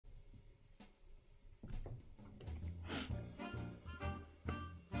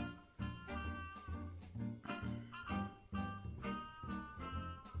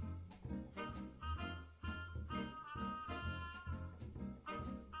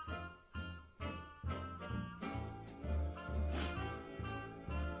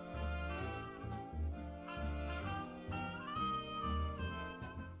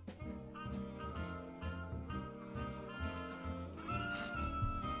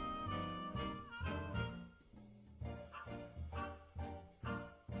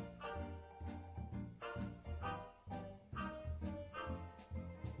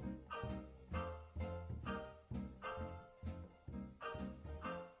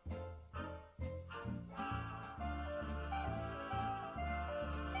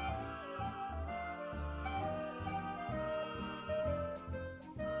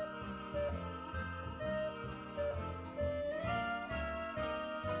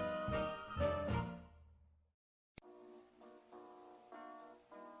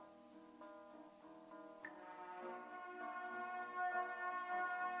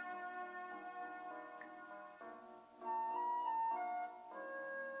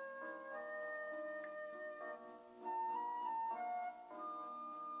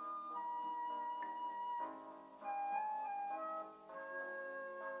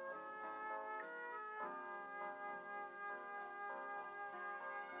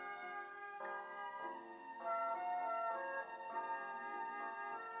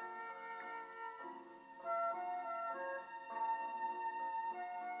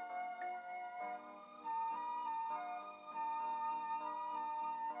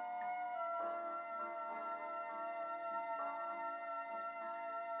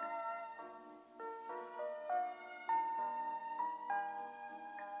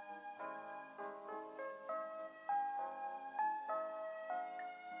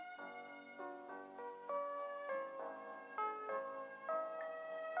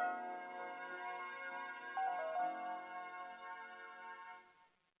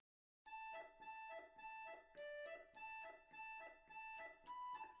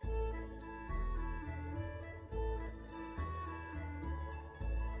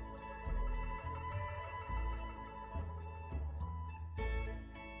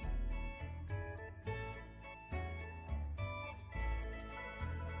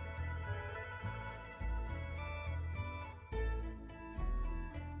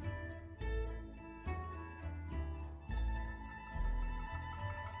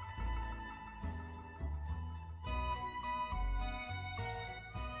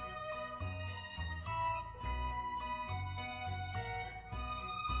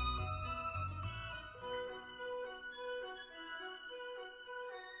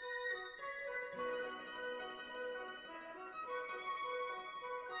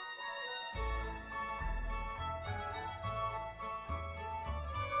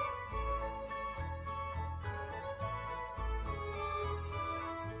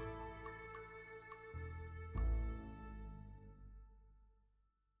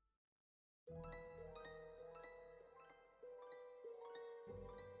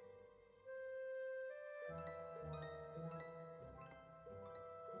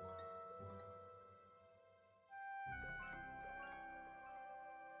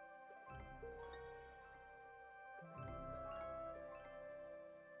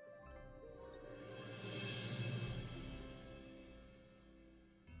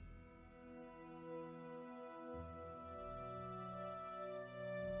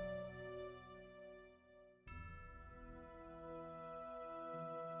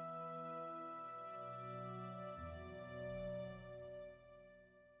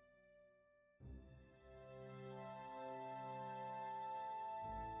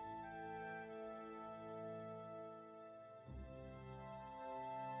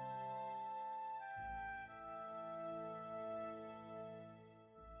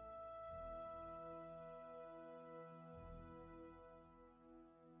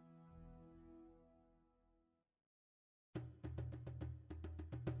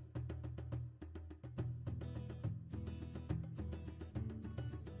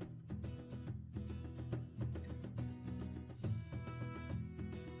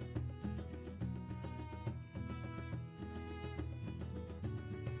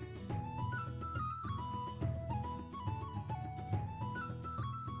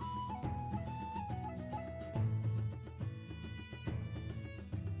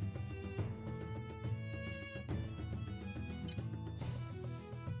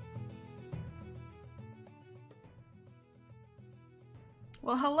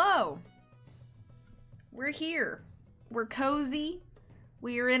Well, hello. We're here. We're cozy.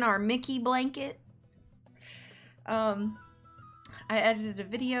 We are in our Mickey blanket. I edited a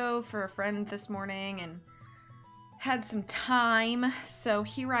video for a friend this morning and had some time, so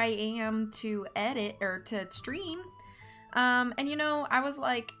here I am to edit, or to stream. And you know, I was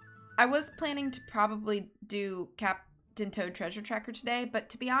planning to probably do Captain Toad Treasure Tracker today, but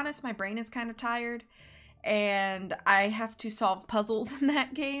to be honest, my brain is kind of tired, and I have to solve puzzles in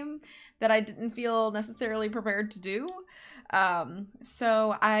that game that I didn't feel necessarily prepared to do.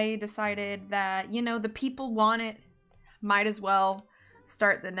 So I decided that, you know, the people want it, might as well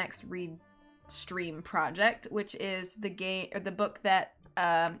start the next read stream project, which is the game, or the book that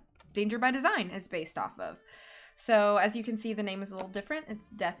Danger by Design is based off of. So as you can see, the name is a little different.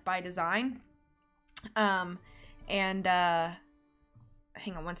 It's Death by Design. Hang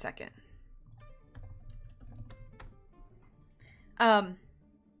on one second.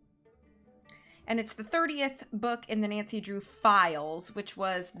 And it's the 30th book in the Nancy Drew files, which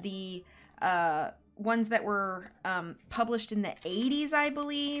was the ones that were published in the 80s, I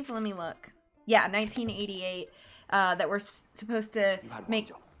believe. Let me look. Yeah, 1988. That were supposed to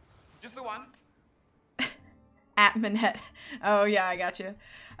make... Just the one? At Manette. Oh, yeah, I got you.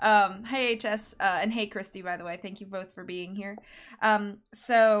 Hey, HS, and hey, Christy, by the way. Thank you both for being here.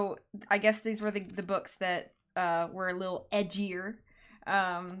 So, I guess these were the books that were a little edgier.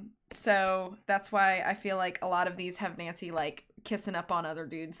 So, that's why I feel like a lot of these have Nancy, like, kissing up on other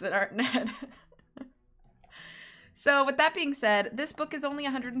dudes that aren't Ned. So, with that being said, this book is only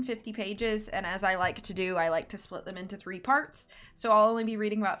 150 pages, and as I like to do, I like to split them into 3 parts. So, I'll only be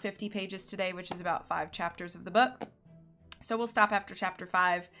reading about 50 pages today, which is about 5 chapters of the book. So, we'll stop after chapter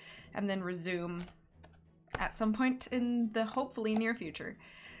 5 and then resume at some point in the hopefully near future.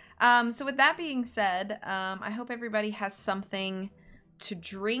 So, with that being said, I hope everybody has something to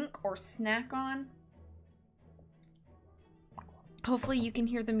drink or snack on. Hopefully, you can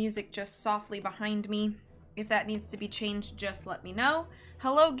hear the music just softly behind me. If that needs to be changed, just let me know.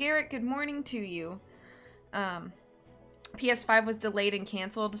 Hello, Garrett. Good morning to you. PS5 was delayed and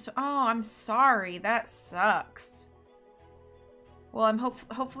canceled. So, oh, I'm sorry. That sucks. Well, I'm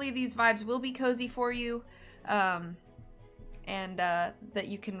hopefully these vibes will be cozy for you. And that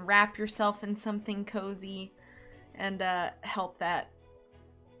you can wrap yourself in something cozy and help that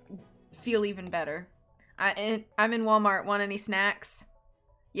feel even better. I'm in Walmart. Want any snacks?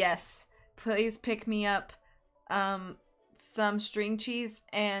 Yes. Please pick me up some string cheese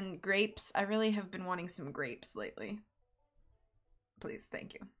and grapes. I really have been wanting some grapes lately. Please,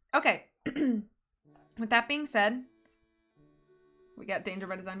 thank you. Okay. With that being said, we got Danger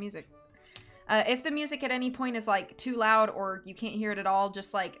by Design music. If the music at any point is like too loud or you can't hear it at all,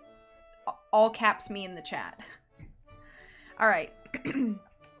 just like all caps me in the chat. All right.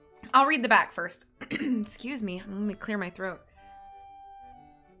 I'll read the back first. Excuse me. Let me clear my throat.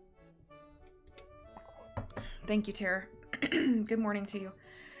 Thank you, Tara. Good morning to you.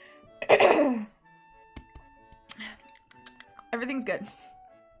 Everything's good.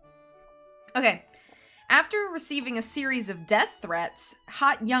 Okay. After receiving a series of death threats,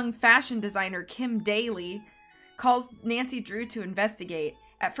 hot young fashion designer Kim Daly calls Nancy Drew to investigate.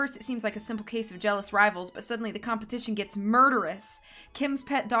 At first, it seems like a simple case of jealous rivals, but suddenly the competition gets murderous. Kim's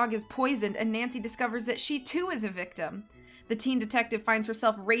pet dog is poisoned, and Nancy discovers that she too is a victim. The teen detective finds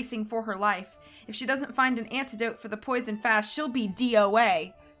herself racing for her life. If she doesn't find an antidote for the poison fast, she'll be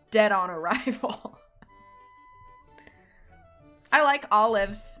DOA, dead on arrival. I like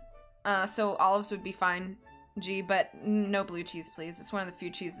olives, so olives would be fine, G, but no blue cheese, please. It's one of the few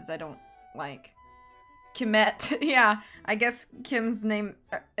cheeses I don't like. Kimette. Yeah, I guess Kim's name,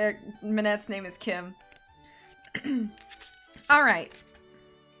 Minette's name is Kim. All right.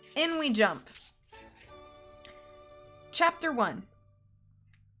 In we jump. Chapter 1.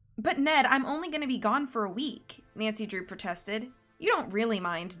 But Ned, I'm only going to be gone for a week, Nancy Drew protested. You don't really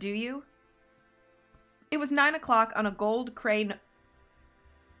mind, do you? It was 9 o'clock on a cold,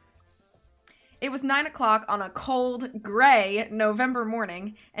 gray November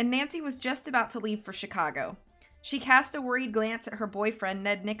morning, and Nancy was just about to leave for Chicago. She cast a worried glance at her boyfriend,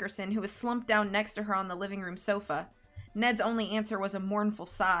 Ned Nickerson, who was slumped down next to her on the living room sofa. Ned's only answer was a mournful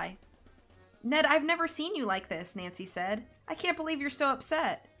sigh. Ned, I've never seen you like this, Nancy said. I can't believe you're so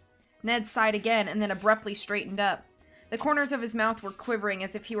upset. Ned sighed again and then abruptly straightened up. The corners of his mouth were quivering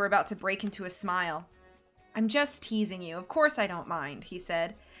as if he were about to break into a smile. I'm just teasing you. Of course I don't mind, he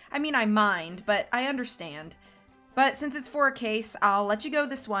said. I mean, I mind, but I understand. But since it's for a case, I'll let you go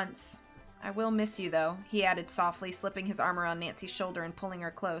this once. I will miss you, though, he added softly, slipping his arm around Nancy's shoulder and pulling her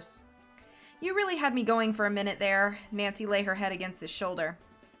close. You really had me going for a minute there. Nancy lay her head against his shoulder.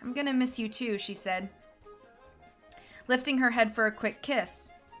 I'm gonna miss you too, she said, lifting her head for a quick kiss.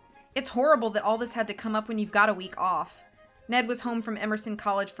 It's horrible that all this had to come up when you've got a week off. Ned was home from Emerson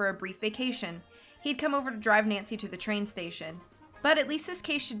College for a brief vacation. He'd come over to drive Nancy to the train station. But at least this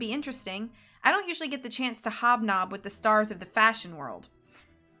case should be interesting. I don't usually get the chance to hobnob with the stars of the fashion world.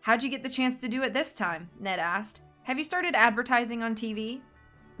 How'd you get the chance to do it this time? Ned asked. Have you started advertising on TV?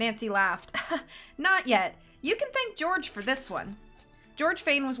 Nancy laughed. Not yet. You can thank George for this one. George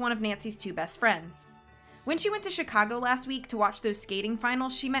Fane was one of Nancy's two best friends. When she went to Chicago last week to watch those skating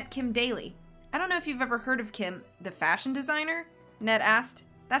finals, she met Kim Daly. I don't know if you've ever heard of Kim, the fashion designer? Ned asked.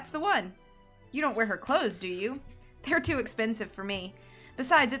 That's the one. You don't wear her clothes, do you? They're too expensive for me.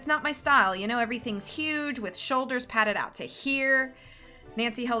 Besides, it's not my style. You know, everything's huge, with shoulders padded out to here.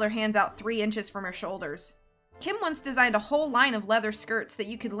 Nancy held her hands out 3 inches from her shoulders. Kim once designed a whole line of leather skirts that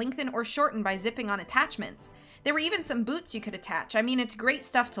you could lengthen or shorten by zipping on attachments. There were even some boots you could attach. I mean, it's great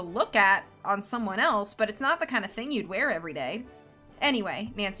stuff to look at on someone else, but it's not the kind of thing you'd wear every day.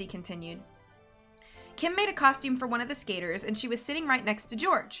 Anyway, Nancy continued. Kim made a costume for one of the skaters, and she was sitting right next to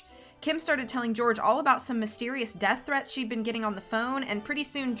George. Kim started telling George all about some mysterious death threats she'd been getting on the phone, and pretty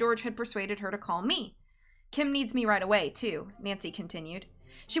soon George had persuaded her to call me. Kim needs me right away, too, Nancy continued.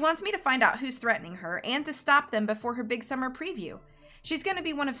 She wants me to find out who's threatening her and to stop them before her big summer preview. She's going to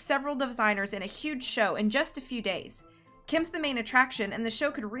be one of several designers in a huge show in just a few days. Kim's the main attraction, and the show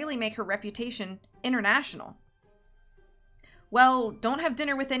could really make her reputation international. Well, don't have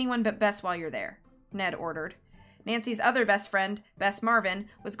dinner with anyone but Bess while you're there, Ned ordered. Nancy's other best friend, Bess Marvin,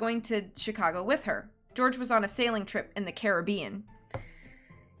 was going to Chicago with her. George was on a sailing trip in the Caribbean.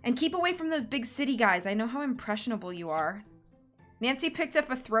 And keep away from those big city guys. I know how impressionable you are. Nancy picked up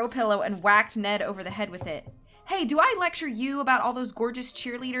a throw pillow and whacked Ned over the head with it. Hey, do I lecture you about all those gorgeous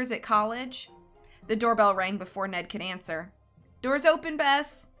cheerleaders at college? The doorbell rang before Ned could answer. Door's open,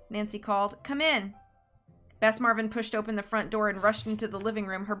 Bess, Nancy called. Come in. Bess Marvin pushed open the front door and rushed into the living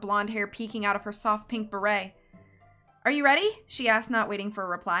room, her blonde hair peeking out of her soft pink beret. Are you ready? She asked, not waiting for a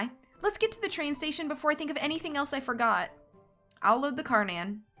reply. Let's get to the train station before I think of anything else I forgot. I'll load the car,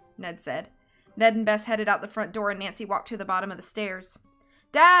 Nan, Ned said. Ned and Bess headed out the front door, and Nancy walked to the bottom of the stairs.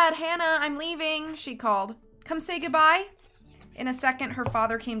 Dad, Hannah, I'm leaving, she called. Come say goodbye. In a second, her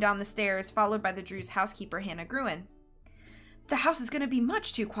father came down the stairs, followed by the Drews' housekeeper, Hannah Gruen. The house is going to be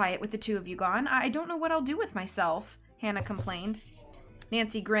much too quiet with the two of you gone. I don't know what I'll do with myself, Hannah complained.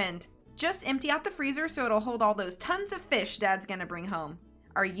 Nancy grinned. Just empty out the freezer so it'll hold all those tons of fish Dad's going to bring home.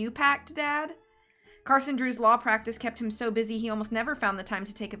 Are you packed, Dad? Carson Drew's law practice kept him so busy he almost never found the time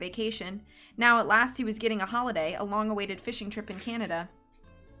to take a vacation. Now at last he was getting a holiday, a long-awaited fishing trip in Canada.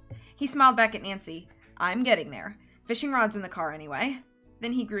 He smiled back at Nancy. I'm getting there. Fishing rod's in the car anyway.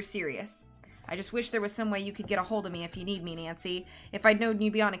 Then he grew serious. I just wish there was some way you could get a hold of me if you need me, Nancy. If I'd known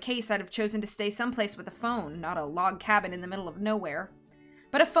you'd be on a case, I'd have chosen to stay someplace with a phone, not a log cabin in the middle of nowhere.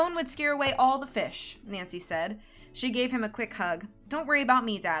 But a phone would scare away all the fish, Nancy said. She gave him a quick hug. Don't worry about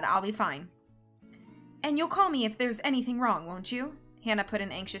me, Dad. I'll be fine. And you'll call me if there's anything wrong, won't you? Hannah put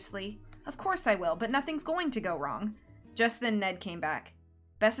in anxiously. Of course I will, but nothing's going to go wrong. Just then Ned came back.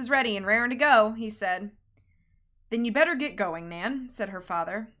 Bess is ready and raring to go, he said. Then you'd better get going, Nan, said her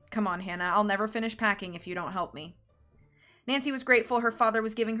father. Come on, Hannah. I'll never finish packing if you don't help me. Nancy was grateful her father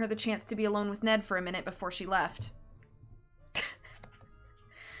was giving her the chance to be alone with Ned for a minute before she left.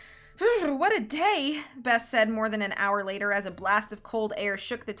 What a day, Bess said more than an hour later as a blast of cold air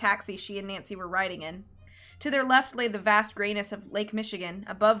shook the taxi she and Nancy were riding in. To their left lay the vast grayness of Lake Michigan.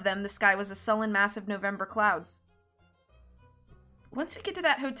 Above them, the sky was a sullen mass of November clouds. Once we get to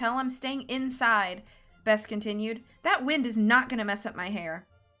that hotel, I'm staying inside, Bess continued. That wind is not going to mess up my hair.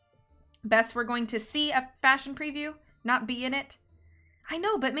 Bess, we're going to see a fashion preview, not be in it. I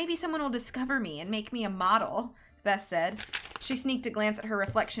know, but maybe someone will discover me and make me a model, Bess said. She sneaked a glance at her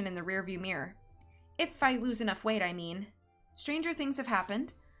reflection in the rearview mirror. If I lose enough weight, I mean. Stranger things have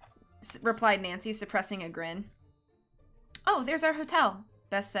happened, replied Nancy, suppressing a grin. Oh, there's our hotel,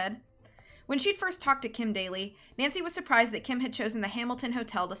 Bess said. When she'd first talked to Kim Daly, Nancy was surprised that Kim had chosen the Hamilton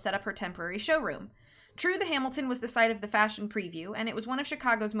Hotel to set up her temporary showroom. True, the Hamilton was the site of the fashion preview, and it was one of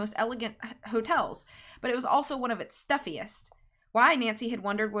Chicago's most elegant hotels, but it was also one of its stuffiest. Why, Nancy had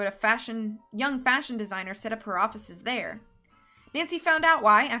wondered, would a young fashion designer set up her offices there? Nancy found out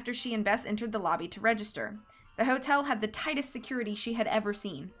why after she and Bess entered the lobby to register. The hotel had the tightest security she had ever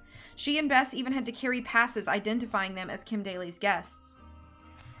seen. She and Bess even had to carry passes identifying them as Kim Daly's guests.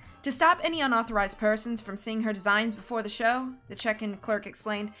 To stop any unauthorized persons from seeing her designs before the show, the check-in clerk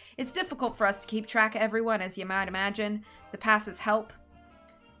explained, it's difficult for us to keep track of everyone, as you might imagine. The passes help.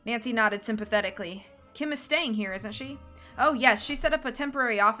 Nancy nodded sympathetically. Kim is staying here, isn't she? Oh, yes, she set up a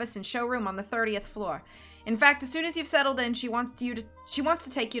temporary office and showroom on the 30th floor. In fact, as soon as you've settled in, she wants to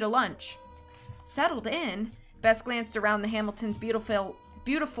take you to lunch. Settled in? Bess glanced around the Hamiltons' beautiful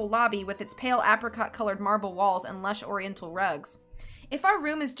lobby with its pale apricot-colored marble walls and lush oriental rugs. If our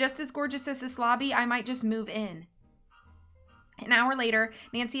room is just as gorgeous as this lobby, I might just move in. An hour later,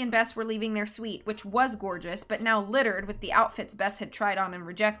 Nancy and Bess were leaving their suite, which was gorgeous, but now littered with the outfits Bess had tried on and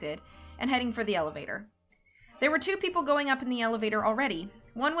rejected, and heading for the elevator. There were 2 people going up in the elevator already.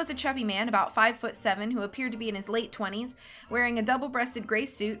 One was a chubby man, about 5'7", who appeared to be in his late 20s, wearing a double-breasted gray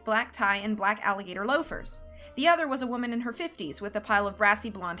suit, black tie, and black alligator loafers. The other was a woman in her 50s, with a pile of brassy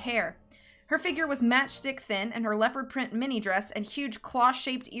blonde hair. Her figure was matchstick thin, and her leopard print mini dress and huge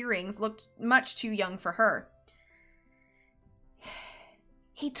claw-shaped earrings looked much too young for her.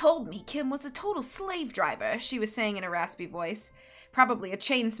 He told me Kim was a total slave driver, she was saying in a raspy voice. Probably a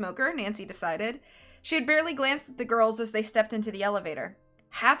chain smoker, Nancy decided. She had barely glanced at the girls as they stepped into the elevator.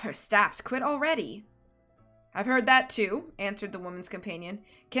 Half her staff's quit already. I've heard that too, answered the woman's companion.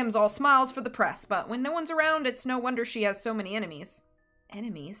 Kim's all smiles for the press, but when no one's around, it's no wonder she has so many enemies.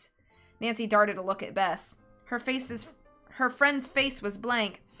 Enemies? Nancy darted a look at Bess. Her friend's face was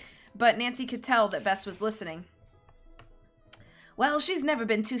blank, but Nancy could tell that Bess was listening. Well, she's never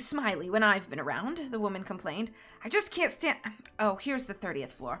been too smiley when I've been around, the woman complained. I just can't stand— Oh, here's the 30th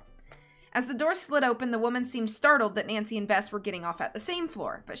floor. As the door slid open, the woman seemed startled that Nancy and Bess were getting off at the same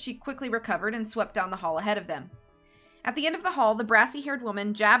floor, but she quickly recovered and swept down the hall ahead of them. At the end of the hall, the brassy-haired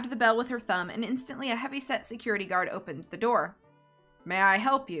woman jabbed the bell with her thumb, and instantly a heavy-set security guard opened the door. May I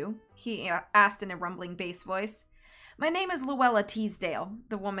help you? He asked in a rumbling bass voice. My name is Luella Teasdale,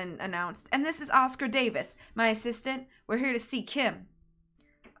 the woman announced, and this is Oscar Davis, my assistant. We're here to see Kim.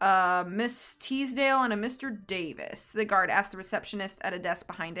 Miss Teasdale and a Mr. Davis, the guard asked the receptionist at a desk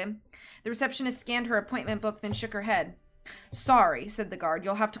behind him. The receptionist scanned her appointment book, then shook her head. Sorry, said the guard,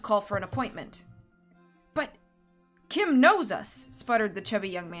 you'll have to call for an appointment. But Kim knows us, sputtered the chubby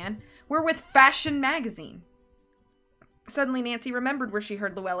young man. We're with Fashion Magazine. Suddenly, Nancy remembered where she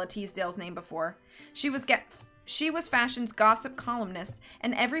heard Luella Teasdale's name before. She was Fashion's gossip columnist,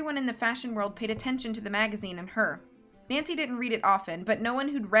 and everyone in the fashion world paid attention to the magazine and her. Nancy didn't read it often, but no one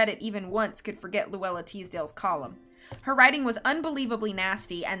who'd read it even once could forget Luella Teasdale's column. Her writing was unbelievably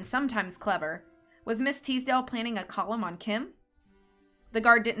nasty and sometimes clever. Was Miss Teasdale planning a column on Kim? The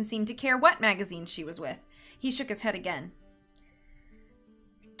guard didn't seem to care what magazine she was with. He shook his head again.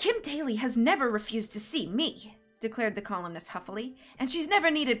 Kim Daly has never refused to see me, declared the columnist huffily, and she's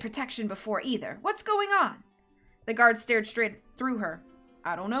never needed protection before either. What's going on? The guard stared straight through her.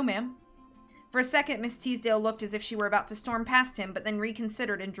 I don't know, ma'am. For a second, Miss Teasdale looked as if she were about to storm past him, but then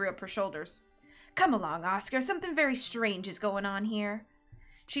reconsidered and drew up her shoulders. Come along, Oscar. Something very strange is going on here.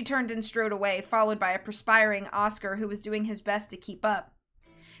 She turned and strode away, followed by a perspiring Oscar who was doing his best to keep up.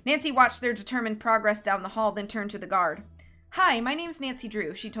 Nancy watched their determined progress down the hall, then turned to the guard. Hi, my name's Nancy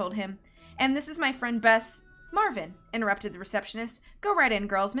Drew, she told him. And this is my friend Bess. Marvin, interrupted the receptionist. Go right in,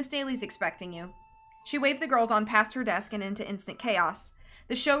 girls. Miss Daly's expecting you. She waved the girls on past her desk and into instant chaos.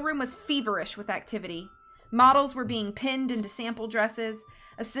 The showroom was feverish with activity. Models were being pinned into sample dresses.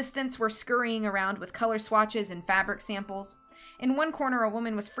 Assistants were scurrying around with color swatches and fabric samples. In one corner, a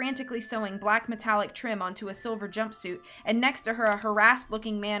woman was frantically sewing black metallic trim onto a silver jumpsuit, and next to her, a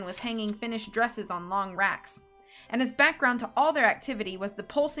harassed-looking man was hanging finished dresses on long racks. And as background to all their activity was the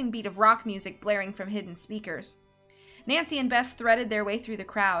pulsing beat of rock music blaring from hidden speakers. Nancy and Bess threaded their way through the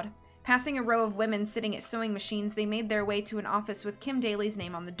crowd. Passing a row of women sitting at sewing machines, they made their way to an office with Kim Daly's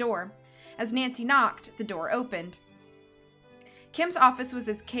name on the door. As Nancy knocked, the door opened. Kim's office was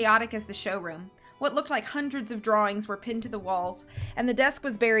as chaotic as the showroom. What looked like hundreds of drawings were pinned to the walls, and the desk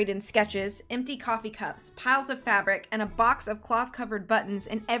was buried in sketches, empty coffee cups, piles of fabric, and a box of cloth-covered buttons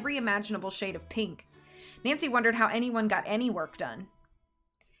in every imaginable shade of pink. Nancy wondered how anyone got any work done.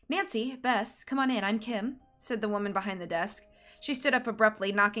 Nancy, Bess, come on in, I'm Kim, said the woman behind the desk. She stood up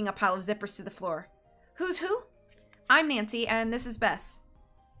abruptly, knocking a pile of zippers to the floor. Who's who? I'm Nancy, and this is Bess.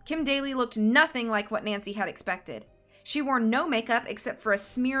 Kim Daly looked nothing like what Nancy had expected. She wore no makeup except for a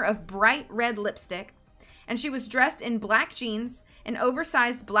smear of bright red lipstick, and she was dressed in black jeans, an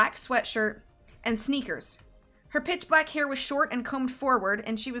oversized black sweatshirt, and sneakers. Her pitch black hair was short and combed forward,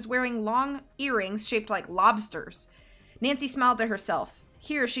 and she was wearing long earrings shaped like lobsters. Nancy smiled to herself.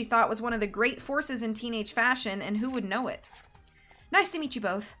 Here, she thought, was one of the great forces in teenage fashion, and who would know it? Nice to meet you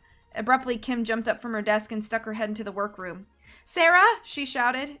both. Abruptly, Kim jumped up from her desk and stuck her head into the workroom. Sarah, she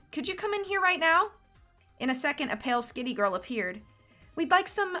shouted, could you come in here right now? In a second, a pale, skinny girl appeared. We'd like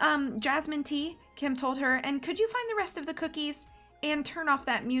some, jasmine tea, Kim told her, and could you find the rest of the cookies? And turn off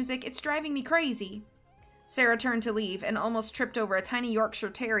that music. It's driving me crazy. Sarah turned to leave and almost tripped over a tiny Yorkshire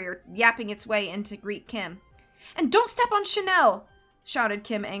Terrier yapping its way in to greet Kim. And don't step on Chanel, shouted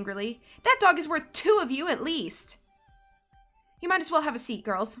Kim angrily. That dog is worth 2 of you at least. You might as well have a seat,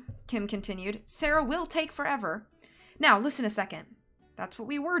 girls, Kim continued. Sarah will take forever. Now, listen a second. That's what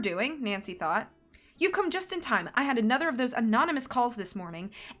we were doing, Nancy thought. You've come just in time. I had another of those anonymous calls this morning,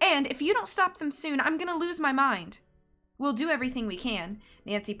 and if you don't stop them soon, I'm going to lose my mind. We'll do everything we can,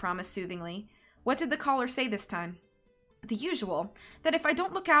 Nancy promised soothingly. What did the caller say this time? The usual, that if I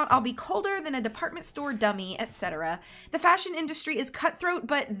don't look out, I'll be colder than a department store dummy, etc. The fashion industry is cutthroat,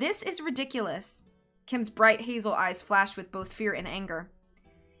 but this is ridiculous. Kim's bright hazel eyes flashed with both fear and anger.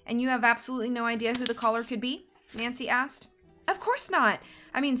 And you have absolutely no idea who the caller could be? Nancy asked. Of course not.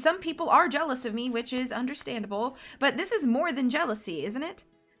 I mean, some people are jealous of me, which is understandable, but this is more than jealousy, isn't it?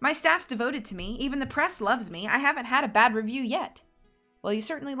 My staff's devoted to me. Even the press loves me. I haven't had a bad review yet. Well, you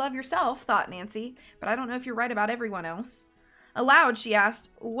certainly love yourself, thought Nancy, but I don't know if you're right about everyone else. Aloud, she asked,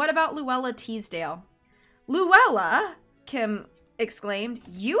 what about Luella Teasdale? Luella? Kim exclaimed.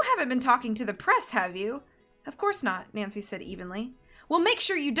 You haven't been talking to the press, have you? Of course not, Nancy said evenly. Well, make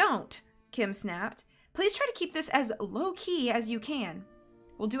sure you don't, Kim snapped. Please try to keep this as low-key as you can.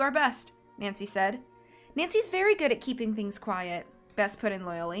 We'll do our best, Nancy said. Nancy's very good at keeping things quiet, Bess put in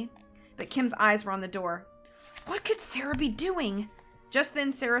loyally. But Kim's eyes were on the door. What could Sarah be doing? Just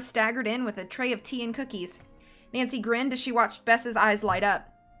then, Sarah staggered in with a tray of tea and cookies. Nancy grinned as she watched Bess's eyes light up.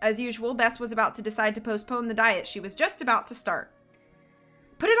 As usual, Bess was about to decide to postpone the diet she was just about to start.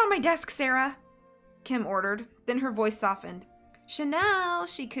 Put it on my desk, Sarah, Kim ordered. Then her voice softened. Chanel,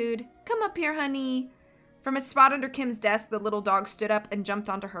 she cooed. Come up here, honey. From its spot under Kim's desk, the little dog stood up and jumped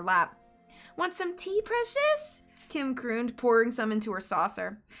onto her lap. Want some tea, precious? Kim crooned, pouring some into her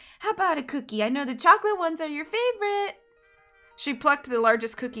saucer. How about a cookie? I know the chocolate ones are your favorite. She plucked the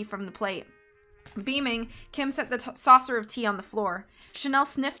largest cookie from the plate. Beaming, Kim set the saucer of tea on the floor. Chanel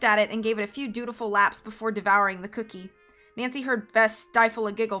sniffed at it and gave it a few dutiful laps before devouring the cookie. Nancy heard Bess stifle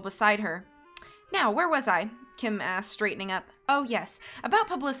a giggle beside her. Now, where was I? Kim asked, straightening up. Oh, yes, about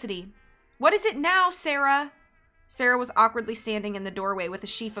publicity. What is it now, Sarah? Sarah was awkwardly standing in the doorway with a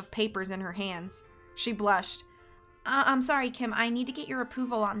sheaf of papers in her hands. She blushed. I'm sorry, Kim. I need to get your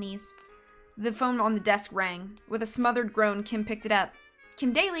approval on these. The phone on the desk rang. With a smothered groan, Kim picked it up.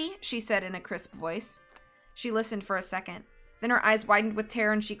 Kim Daly, she said in a crisp voice. She listened for a second. Then her eyes widened with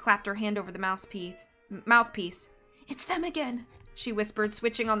terror and she clapped her hand over the mouthpiece. It's them again, she whispered,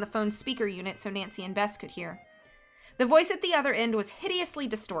 switching on the phone's speaker unit so Nancy and Bess could hear. The voice at the other end was hideously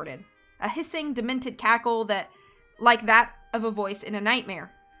distorted. A hissing, demented cackle like that of a voice in a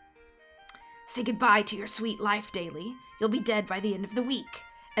nightmare. Say goodbye to your sweet life, Daly. You'll be dead by the end of the week.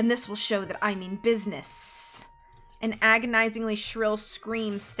 And this will show that I mean business. An agonizingly shrill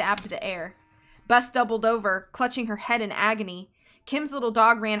scream stabbed the air. Bess doubled over, clutching her head in agony. Kim's little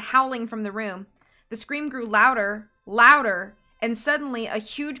dog ran howling from the room. The scream grew louder, and suddenly a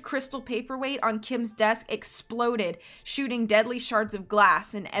huge crystal paperweight on Kim's desk exploded, shooting deadly shards of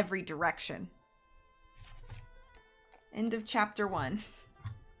glass in every direction. End of chapter 1.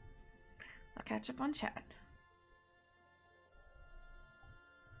 I'll catch up on chat.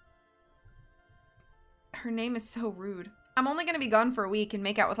 Her name is so rude. I'm only going to be gone for a week and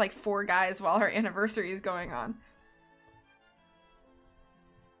make out with like 4 guys while her anniversary is going on.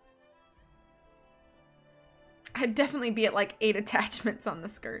 I'd definitely be at like 8 attachments on the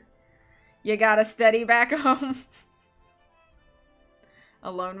skirt. You gotta steady back home.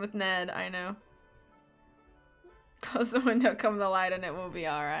 Alone with Ned, I know. Close the window, come the light, and it will be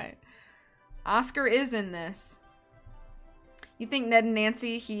alright. Oscar is in this. You think Ned and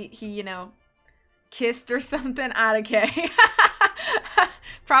Nancy, he you know, kissed or something? Okay.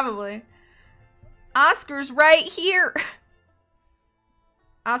 Probably. Oscar's right here.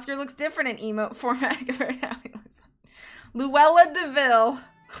 Oscar looks different in emote format compared to how he looks. Luella DeVille.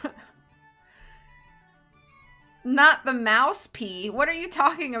 Not the mouse pea. What are you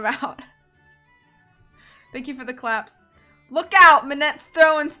talking about? Thank you for the claps. Look out! Manette's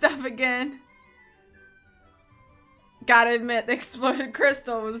throwing stuff again. Gotta admit, the exploded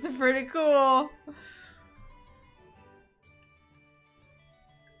crystal was pretty cool.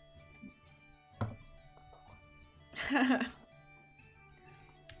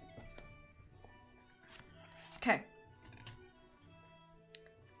 Okay.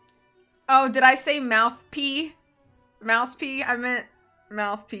 Oh, did I say mouth pea? Mouse pea? I meant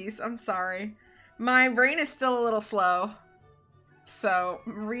mouthpiece. I'm sorry. My brain is still a little slow. So,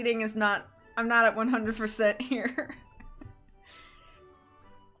 reading is not... I'm not at 100% here.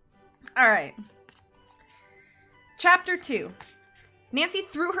 Alright. Chapter 2. Nancy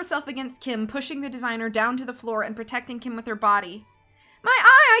threw herself against Kim, pushing the designer down to the floor and protecting Kim with her body. My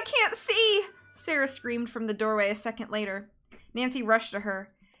eye, I can't see! Sarah screamed from the doorway a second later. Nancy rushed to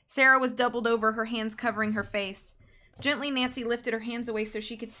her. Sarah was doubled over, her hands covering her face. Gently, Nancy lifted her hands away so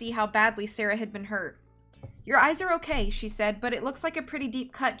she could see how badly Sarah had been hurt. Your eyes are okay, she said, but it looks like a pretty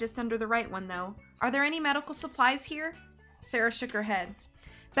deep cut just under the right one, though. Are there any medical supplies here? Sarah shook her head.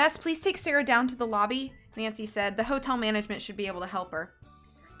 Bess, please take Sarah down to the lobby, Nancy said. The hotel management should be able to help her.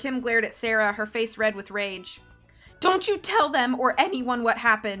 Kim glared at Sarah, her face red with rage. Don't you tell them or anyone what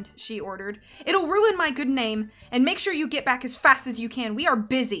happened, she ordered. It'll ruin my good name, and make sure you get back as fast as you can. We are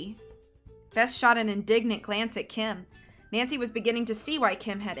busy. Bess shot an indignant glance at Kim. Nancy was beginning to see why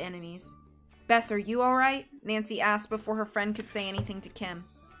Kim had enemies. Bess, are you all right? Nancy asked before her friend could say anything to Kim.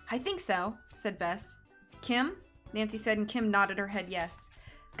 I think so, said Bess. Kim? Nancy said, and Kim nodded her head yes.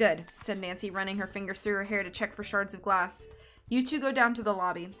 Good, said Nancy, running her fingers through her hair to check for shards of glass. You two go down to the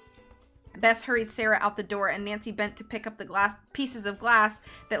lobby. Bess hurried Sarah out the door, and Nancy bent to pick up the pieces of glass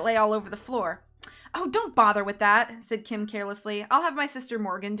that lay all over the floor. Oh, don't bother with that, said Kim carelessly. I'll have my sister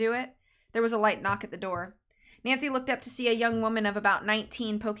Morgan do it. There was a light knock at the door. Nancy looked up to see a young woman of about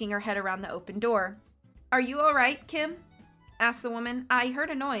 19 poking her head around the open door. Are you all right, Kim? Asked the woman. I heard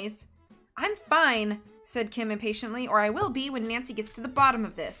a noise. I'm fine, said Kim impatiently, or I will be when Nancy gets to the bottom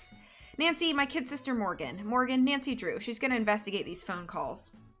of this. Nancy, my kid sister Morgan. Morgan, Nancy Drew. She's going to investigate these phone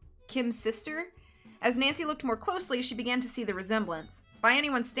calls. Kim's sister? As Nancy looked more closely, she began to see the resemblance. By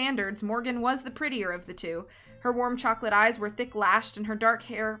anyone's standards, Morgan was the prettier of the two. Her warm chocolate eyes were thick-lashed, and her dark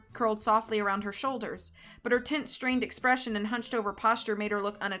hair curled softly around her shoulders. But her tense, strained expression and hunched-over posture made her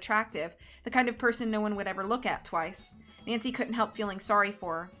look unattractive, the kind of person no one would ever look at twice. Nancy couldn't help feeling sorry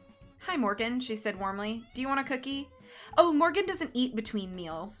for her. Hi, Morgan, she said warmly. Do you want a cookie? Oh, Morgan doesn't eat between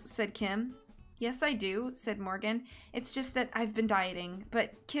meals, said Kim. Yes, I do, said Morgan. It's just that I've been dieting.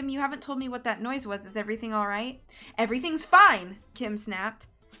 But, Kim, you haven't told me what that noise was. Is everything all right? Everything's fine, Kim snapped.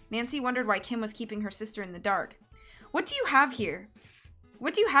 Nancy wondered why Kim was keeping her sister in the dark. What do you have here?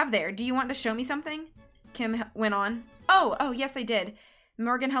 What do you have there? Do you want to show me something? Kim went on. Oh, yes, I did.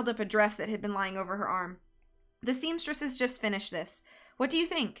 Morgan held up a dress that had been lying over her arm. The seamstresses just finished this. What do you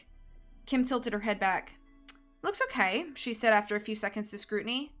think? Kim tilted her head back. Looks okay, she said after a few seconds of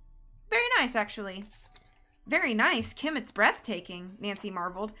scrutiny. Very nice, actually. Very nice. Kim, it's breathtaking, Nancy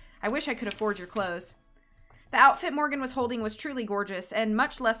marveled. I wish I could afford your clothes. The outfit Morgan was holding was truly gorgeous and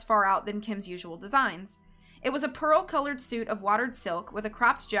much less far out than Kim's usual designs. It was a pearl-colored suit of watered silk with a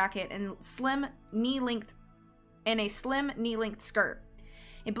cropped jacket and a slim knee-length skirt.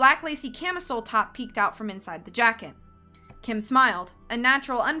 A black lacy camisole top peeked out from inside the jacket. Kim smiled, a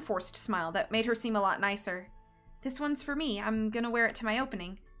natural, unforced smile that made her seem a lot nicer. This one's for me. I'm gonna wear it to my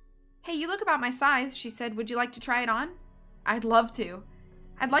opening. Hey, you look about my size, she said. Would you like to try it on? I'd love to.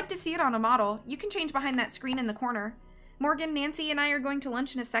 I'd like to see it on a model. You can change behind that screen in the corner. Morgan, Nancy, and I are going to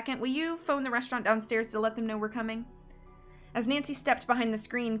lunch in a second. Will you phone the restaurant downstairs to let them know we're coming? As Nancy stepped behind the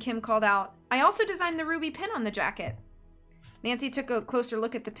screen, Kim called out, I also designed the ruby pin on the jacket. Nancy took a closer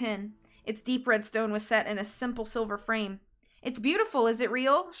look at the pin. Its deep red stone was set in a simple silver frame. It's beautiful. Is it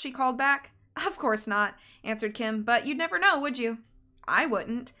real? She called back. Of course not, answered Kim, but you'd never know, would you? I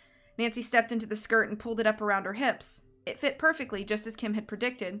wouldn't. Nancy stepped into the skirt and pulled it up around her hips. It fit perfectly, just as Kim had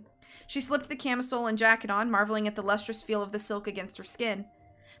predicted. She slipped the camisole and jacket on, marveling at the lustrous feel of the silk against her skin.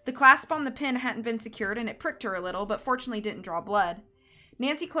 The clasp on the pin hadn't been secured, and it pricked her a little, but fortunately didn't draw blood.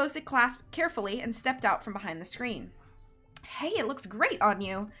 Nancy closed the clasp carefully and stepped out from behind the screen. Hey, it looks great on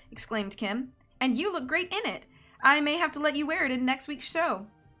you, exclaimed Kim. And you look great in it. I may have to let you wear it in next week's show.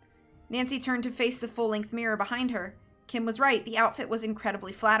 Nancy turned to face the full-length mirror behind her. Kim was right, the outfit was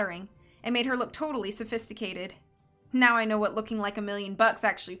incredibly flattering. It made her look totally sophisticated. Now I know what looking like $1 million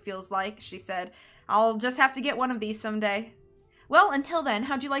actually feels like, she said. I'll just have to get one of these someday. Well, until then,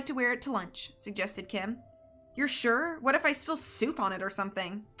 how'd you like to wear it to lunch? Suggested Kim. You're sure? What if I spill soup on it or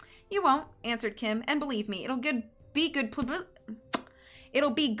something? You won't, answered Kim, and believe me, it'll be good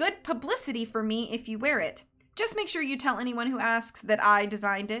publicity for me if you wear it. Just make sure you tell anyone who asks that I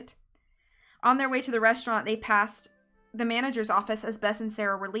designed it. On their way to the restaurant, they passed the manager's office as Bess and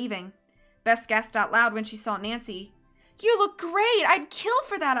Sarah were leaving. Bess gasped out loud when she saw Nancy. You look great! I'd kill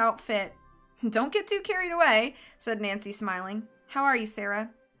for that outfit! Don't get too carried away, said Nancy, smiling. How are you, Sarah?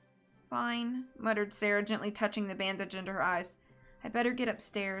 Fine, muttered Sarah, gently touching the bandage under her eyes. I better get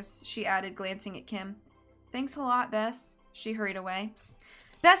upstairs, she added, glancing at Kim. Thanks a lot, Bess. She hurried away.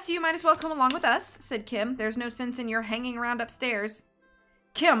 Bess, you might as well come along with us, said Kim. There's no sense in your hanging around upstairs.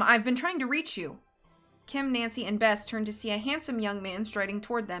 Kim, I've been trying to reach you. Kim, Nancy, and Bess turned to see a handsome young man striding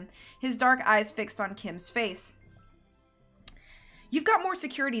toward them, his dark eyes fixed on Kim's face. You've got more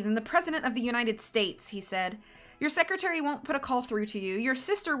security than the President of the United States, he said. Your secretary won't put a call through to you, your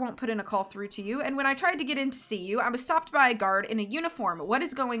sister won't put in a call through to you, and when I tried to get in to see you, I was stopped by a guard in a uniform. What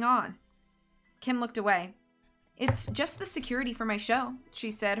is going on? Kim looked away. It's just the security for my show, she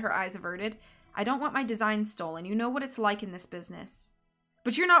said, her eyes averted. I don't want my design stolen. You know what it's like in this business.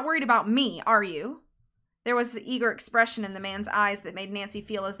 But you're not worried about me, are you? There was an eager expression in the man's eyes that made Nancy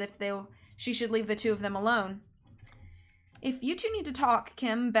feel as if she should leave the two of them alone. If you two need to talk,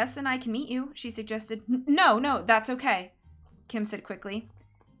 Kim, Bess and I can meet you, she suggested. No, that's okay, Kim said quickly.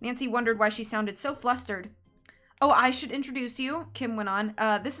 Nancy wondered why she sounded so flustered. Oh, I should introduce you, Kim went on.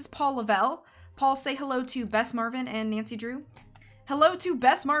 This is Paul Lavelle. Paul, say hello to Bess Marvin and Nancy Drew. Hello to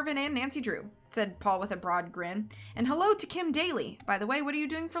Bess Marvin and Nancy Drew, said Paul with a broad grin. And hello to Kim Daly. By the way, what are you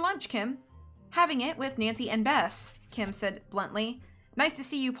doing for lunch, Kim? Having it with Nancy and Bess, Kim said bluntly. Nice to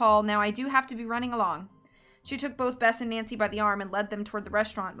see you, Paul. Now I do have to be running along. She took both Bess and Nancy by the arm and led them toward the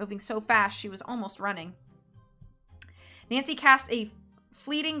restaurant, moving so fast she was almost running. Nancy cast a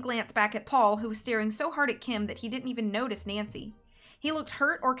fleeting glance back at Paul, who was staring so hard at Kim that he didn't even notice Nancy. He looked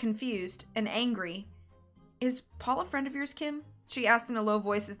hurt or confused and angry. Is Paul a friend of yours, Kim? She asked in a low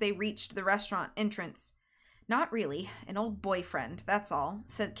voice as they reached the restaurant entrance. Not really. An old boyfriend, that's all,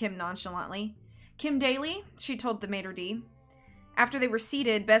 said Kim nonchalantly. Kim Daly? She told the maitre d'. After they were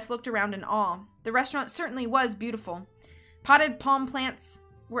seated, Bess looked around in awe. The restaurant certainly was beautiful. Potted palm plants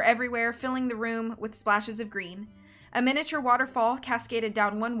were everywhere, filling the room with splashes of green. A miniature waterfall cascaded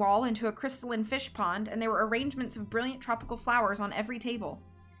down one wall into a crystalline fish pond, and there were arrangements of brilliant tropical flowers on every table.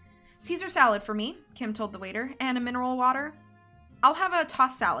 Caesar salad for me, Kim told the waiter, and a mineral water. I'll have a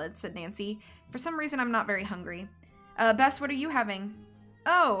tossed salad, said Nancy. For some reason, I'm not very hungry. Bess, what are you having?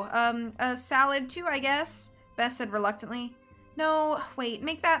 Oh, a salad too, I guess, Bess said reluctantly. No, wait,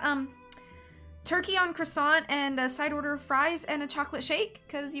 make that, turkey on croissant and a side order of fries and a chocolate shake,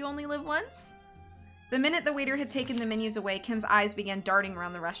 'cause you only live once? The minute the waiter had taken the menus away, Kim's eyes began darting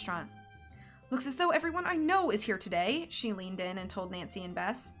around the restaurant. Looks as though everyone I know is here today, she leaned in and told Nancy and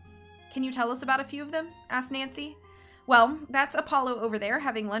Bess. Can you tell us about a few of them? Asked Nancy. Well, that's Apollo over there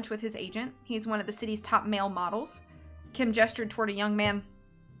having lunch with his agent. He's one of the city's top male models. Kim gestured toward a young man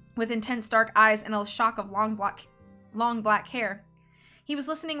with intense dark eyes and a shock of long black hair. He was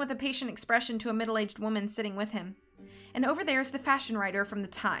listening with a patient expression to a middle-aged woman sitting with him. And over there's the fashion writer from the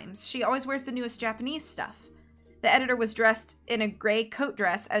Times. She always wears the newest Japanese stuff. The editor was dressed in a gray coat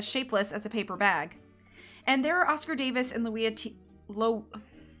dress as shapeless as a paper bag. And there are Oscar Davis and Luella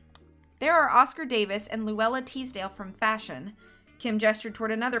Teasdale from fashion. Kim gestured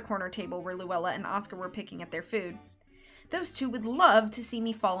toward another corner table where Luella and Oscar were picking at their food. Those two would love to see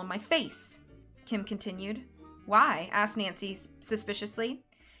me fall on my face, Kim continued. Why? Asked Nancy suspiciously.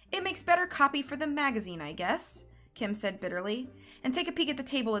 It makes better copy for the magazine, I guess, Kim said bitterly. And take a peek at the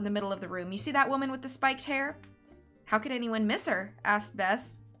table in the middle of the room. You see that woman with the spiked hair? How could anyone miss her? Asked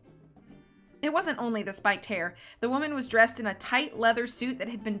Bess. It wasn't only the spiked hair. The woman was dressed in a tight leather suit that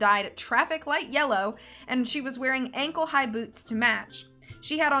had been dyed traffic light yellow, and she was wearing ankle-high boots to match.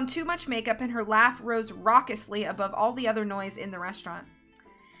 She had on too much makeup, and her laugh rose raucously above all the other noise in the restaurant.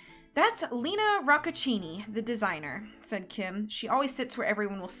 That's Lena Roccaccini, the designer, said Kim. She always sits where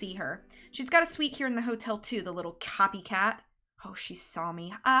everyone will see her. She's got a suite here in the hotel, too, the little copycat. Oh, she saw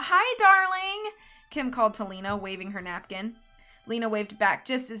me. Hi, darling, Kim called to Lena, waving her napkin. Lena waved back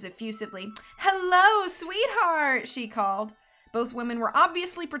just as effusively. Hello, sweetheart, she called. Both women were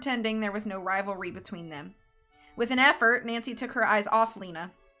obviously pretending there was no rivalry between them. With an effort, Nancy took her eyes off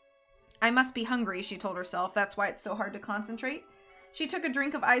Lena. I must be hungry, she told herself. That's why it's so hard to concentrate. She took a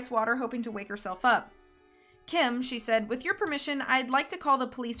drink of ice water, hoping to wake herself up. Kim, she said, with your permission, I'd like to call the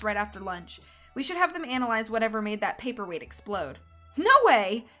police right after lunch. We should have them analyze whatever made that paperweight explode. No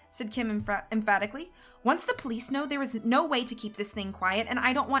way, said Kim emphatically. Once the police know, there is no way to keep this thing quiet, and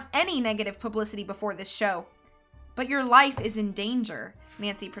I don't want any negative publicity before this show. But your life is in danger,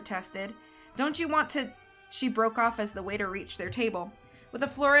 Nancy protested. Don't you want to... She broke off as the waiter reached their table. With a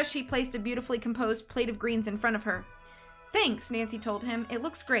flourish, he placed a beautifully composed plate of greens in front of her. Thanks, Nancy told him. It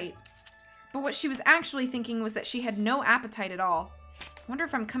looks great. But what she was actually thinking was that she had no appetite at all. I wonder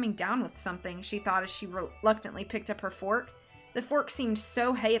if I'm coming down with something, she thought as she reluctantly picked up her fork. The fork seemed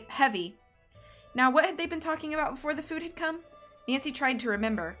so heavy. Now, what had they been talking about before the food had come? Nancy tried to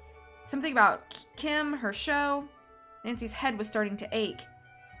remember. Something about Kim, her show. Nancy's head was starting to ache.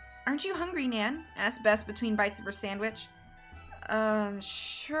 Aren't you hungry, Nan? Asked Bess between bites of her sandwich.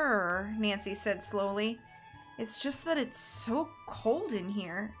 Sure, Nancy said slowly. It's just that it's so cold in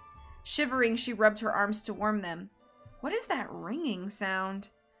here. Shivering, she rubbed her arms to warm them. What is that ringing sound?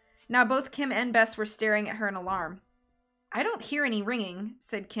 Now both Kim and Bess were staring at her in alarm. I don't hear any ringing,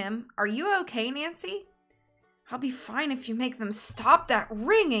 said Kim. Are you okay, Nancy? I'll be fine if you make them stop that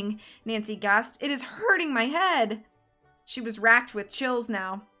ringing, Nancy gasped. It is hurting my head. She was racked with chills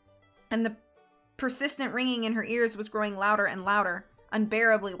now, and the persistent ringing in her ears was growing louder and louder,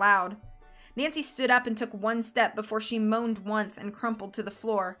 unbearably loud. Nancy stood up and took one step before she moaned once and crumpled to the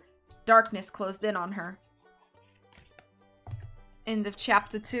floor. Darkness closed in on her. End of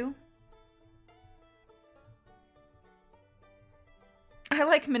chapter 2. I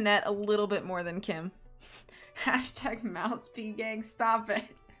like Minette a little bit more than Kim. Hashtag Mouse P Gang, stop it.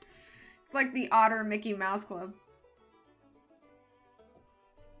 It's like the Otter Mickey Mouse Club.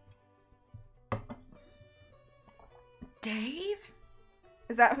 Dave?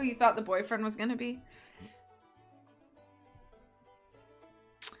 Is that who you thought the boyfriend was gonna be?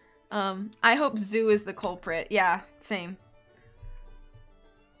 I hope Zoo is the culprit. Yeah, same.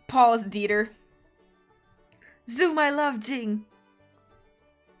 Paul is Dieter. Zoo, my love, Jing.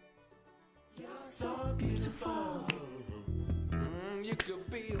 You're so beautiful. You could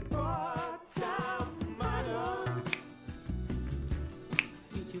be a part-time model.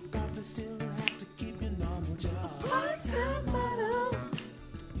 You probably still have to keep your normal job. Part-time model.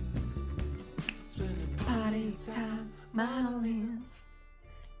 Party time modeling.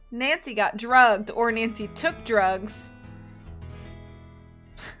 Nancy got drugged, or Nancy took drugs.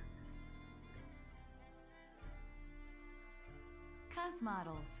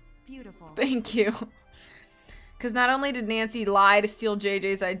 Models. Beautiful. Thank you. Because not only did Nancy lie to steal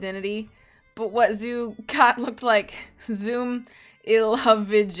JJ's identity, but what Zoo got looked like Zoom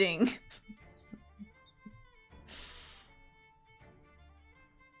ilhavaging.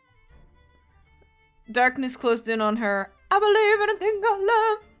 Darkness closed in on her. I believe in a thing called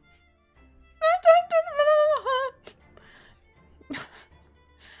love.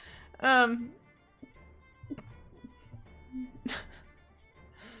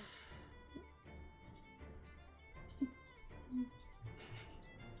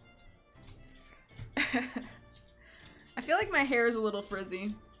 I feel like my hair is a little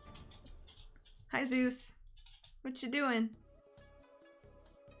frizzy. Hi, Zeus. What you doing?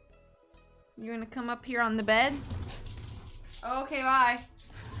 You gonna come up here on the bed? Okay, bye.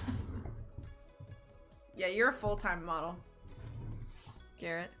 Yeah, you're a full-time model,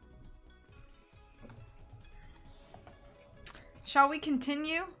 Garrett. Shall we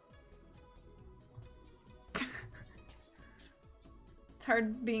continue? It's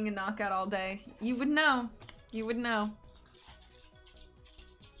hard being a knockout all day. You would know. You would know.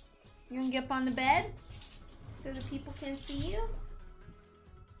 You wanna get up on the bed? So the people can see you?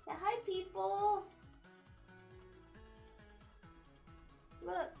 Say hi, people.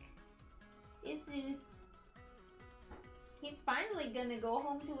 Look. This is... He's finally gonna go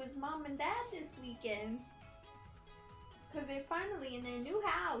home to his mom and dad this weekend. Because they're finally in their new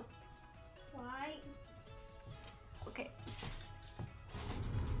house. Right? Okay.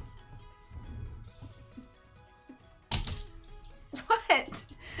 What?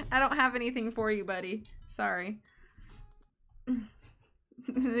 I don't have anything for you, buddy. Sorry.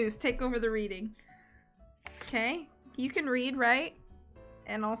 Zeus, take over the reading. Okay. You can read, right?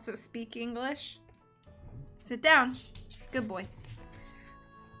 And also speak English. Sit down. Good boy.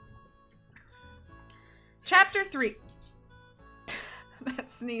 Chapter 3. That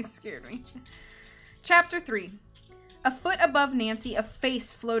sneeze scared me. Chapter 3. A foot above Nancy, a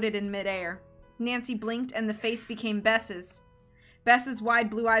face floated in midair. Nancy blinked and the face became Bess's. Bess's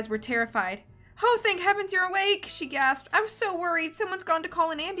wide blue eyes were terrified. Oh, thank heavens you're awake, she gasped. I was so worried. Someone's gone to call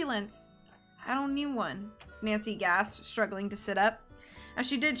an ambulance. I don't need one, Nancy gasped, struggling to sit up. As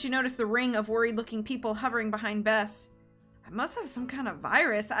she did, she noticed the ring of worried-looking people hovering behind Bess. I must have some kind of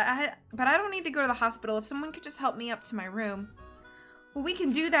virus, but I don't need to go to the hospital. If someone could just help me up to my room. Well, we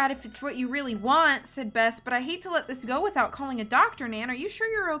can do that if it's what you really want, said Bess, but I hate to let this go without calling a doctor, Nan. Are you sure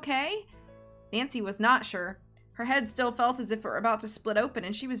you're okay? Nancy was not sure. Her head still felt as if it were about to split open,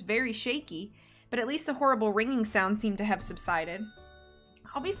 and she was very shaky, but at least the horrible ringing sound seemed to have subsided.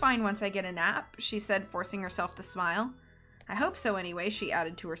 I'll be fine once I get a nap, she said, forcing herself to smile. I hope so anyway, she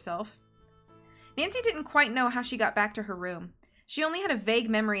added to herself. Nancy didn't quite know how she got back to her room. She only had a vague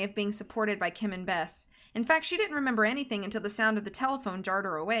memory of being supported by Kim and Bess. In fact, she didn't remember anything until the sound of the telephone jarred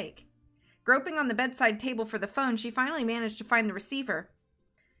her awake. Groping on the bedside table for the phone, she finally managed to find the receiver.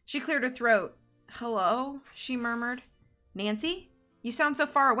 She cleared her throat. Hello? She murmured. Nancy? You sound so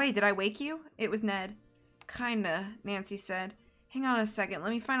far away. Did I wake you? It was Ned. Kinda, Nancy said. Hang on a second.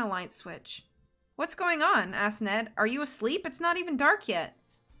 Let me find a light switch. What's going on? Asked Ned. Are you asleep? It's not even dark yet.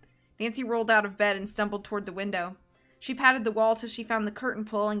 Nancy rolled out of bed and stumbled toward the window. She patted the wall till she found the curtain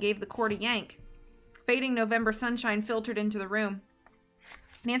pull and gave the cord a yank. Fading November sunshine filtered into the room.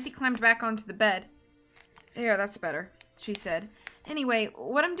 Nancy climbed back onto the bed. There, that's better, she said. Anyway,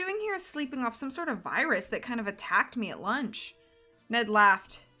 what I'm doing here is sleeping off some sort of virus that kind of attacked me at lunch. Ned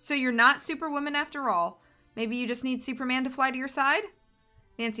laughed. So you're not Superwoman after all. Maybe you just need Superman to fly to your side?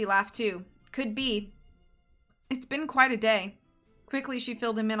 Nancy laughed too. Could be. It's been quite a day. Quickly, she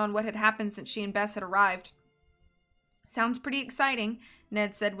filled him in on what had happened since she and Bess had arrived. Sounds pretty exciting,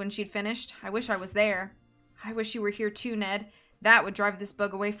 Ned said when she'd finished. I wish I was there. I wish you were here too, Ned. That would drive this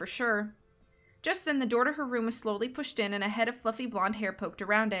bug away for sure. Just then, the door to her room was slowly pushed in and a head of fluffy blonde hair poked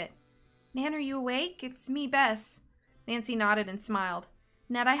around it. Nan, are you awake? It's me, Bess. Nancy nodded and smiled.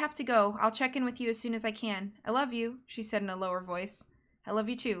 Ned, I have to go. I'll check in with you as soon as I can. I love you, she said in a lower voice. I love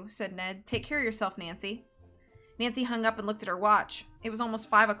you too, said Ned. Take care of yourself, Nancy. Nancy hung up and looked at her watch. It was almost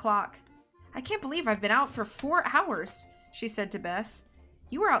 5 o'clock. I can't believe I've been out for 4 hours, she said to Bess.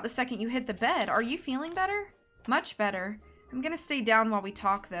 You were out the second you hit the bed. Are you feeling better? Much better. I'm gonna stay down while we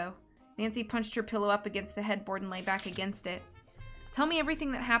talk, though. Nancy punched her pillow up against the headboard and lay back against it. Tell me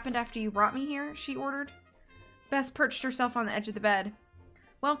everything that happened after you brought me here, she ordered. Bess perched herself on the edge of the bed.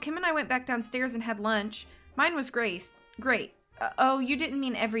 Well, Kim and I went back downstairs and had lunch. Mine was great. Oh, you didn't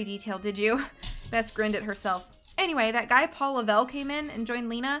mean every detail, did you? Bess grinned at herself. Anyway, that guy Paul Lavelle came in and joined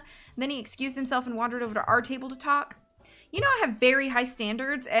Lena, and then he excused himself and wandered over to our table to talk. You know, I have very high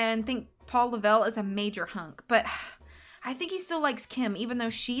standards and think Paul Lavelle is a major hunk, but I think he still likes Kim, even though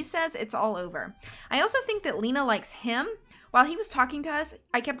she says it's all over. I also think that Lena likes him. While he was talking to us,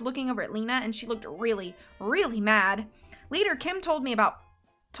 I kept looking over at Lena, and she looked really, really mad. Later, Kim told me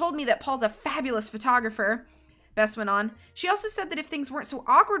that Paul's a fabulous photographer, Bess went on. She also said that if things weren't so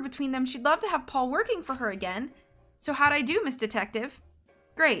awkward between them, she'd love to have Paul working for her again. So how'd I do, Miss Detective?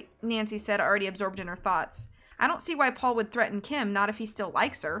 Great, Nancy said, already absorbed in her thoughts. I don't see why Paul would threaten Kim, not if he still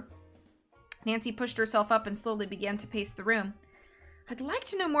likes her. Nancy pushed herself up and slowly began to pace the room. I'd like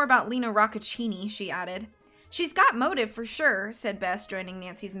to know more about Lena Roccaccini, she added. She's got motive for sure, said Bess, joining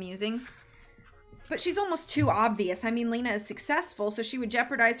Nancy's musings. But she's almost too obvious. I mean, Lena is successful, so she would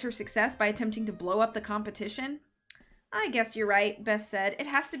jeopardize her success by attempting to blow up the competition. I guess you're right, Bess said. It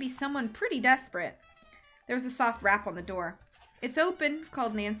has to be someone pretty desperate. There was a soft rap on the door. It's open,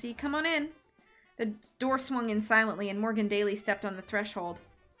 called Nancy. Come on in. The door swung in silently, and Morgan Daly stepped on the threshold.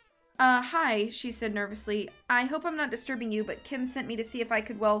 Hi, she said nervously. I hope I'm not disturbing you, but Kim sent me to see if I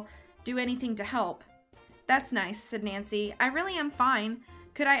could, well, do anything to help. That's nice, said Nancy. I really am fine.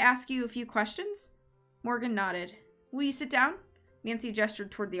 Could I ask you a few questions? Morgan nodded. Will you sit down? Nancy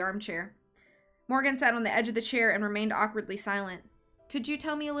gestured toward the armchair. Morgan sat on the edge of the chair and remained awkwardly silent. Could you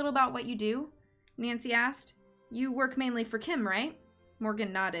tell me a little about what you do? Nancy asked. You work mainly for Kim, right?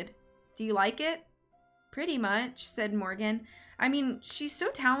 Morgan nodded. Do you like it? Pretty much, said Morgan. I mean, she's so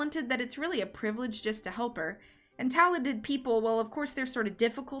talented that it's really a privilege just to help her. And talented people, well, of course they're sort of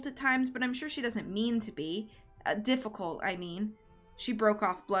difficult at times, but I'm sure she doesn't mean to be. Difficult, I mean. She broke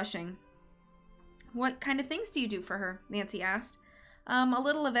off, blushing. What kind of things do you do for her? Nancy asked. A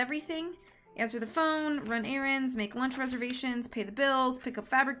little of everything. Answer the phone, run errands, make lunch reservations, pay the bills, pick up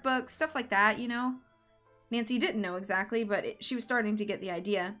fabric books, stuff like that, you know. Nancy didn't know exactly, but she was starting to get the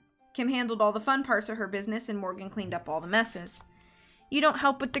idea. Kim handled all the fun parts of her business, and Morgan cleaned up all the messes. You don't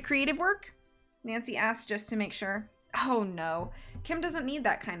help with the creative work? Nancy asked just to make sure. Oh, no. Kim doesn't need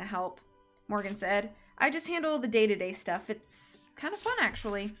that kind of help, Morgan said. I just handle the day-to-day stuff. It's kind of fun,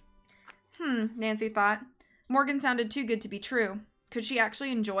 actually. Nancy thought. Morgan sounded too good to be true. Could she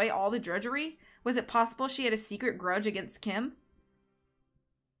actually enjoy all the drudgery? Was it possible she had a secret grudge against Kim?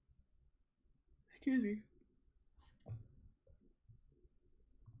 Excuse me.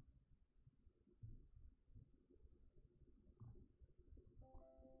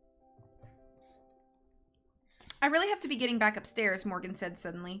 I really have to be getting back upstairs, Morgan said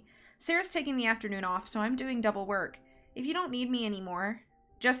suddenly. Sarah's taking the afternoon off, so I'm doing double work. If you don't need me anymore...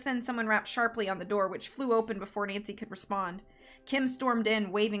 Just then someone rapped sharply on the door, which flew open before Nancy could respond. Kim stormed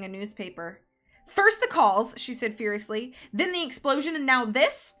in, waving a newspaper. First the calls, she said furiously, then the explosion, and now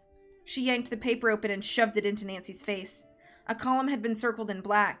this? She yanked the paper open and shoved it into Nancy's face. A column had been circled in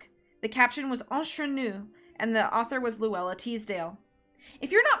black. The caption was Entre nous, and the author was Luella Teasdale.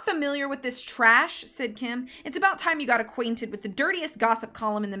 If you're not familiar with this trash, said Kim, it's about time you got acquainted with the dirtiest gossip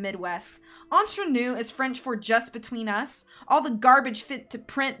column in the Midwest. Entre nous is French for just between us. All the garbage fit to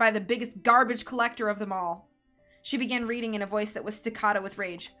print by the biggest garbage collector of them all. She began reading in a voice that was staccato with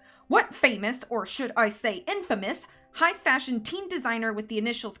rage. What famous, or should I say infamous, high-fashion teen designer with the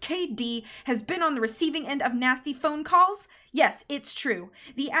initials KD has been on the receiving end of nasty phone calls? Yes, it's true.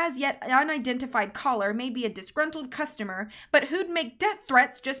 The as-yet unidentified caller may be a disgruntled customer, but who'd make death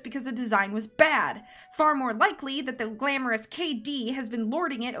threats just because a design was bad? Far more likely that the glamorous KD has been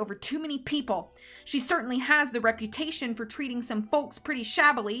lording it over too many people. She certainly has the reputation for treating some folks pretty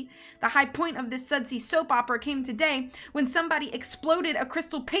shabbily. The high point of this sudsy soap opera came today when somebody exploded a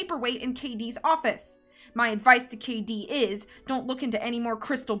crystal paperweight in KD's office. My advice to KD is, don't look into any more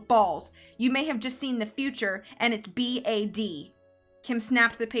crystal balls. You may have just seen the future, and it's B-A-D. Kim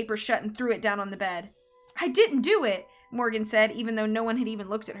snapped the paper shut and threw it down on the bed. I didn't do it, Morgan said, even though no one had even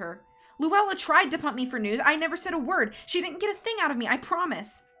looked at her. Luella tried to pump me for news. I never said a word. She didn't get a thing out of me, I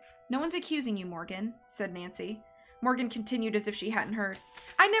promise. No one's accusing you, Morgan, said Nancy. Morgan continued as if she hadn't heard.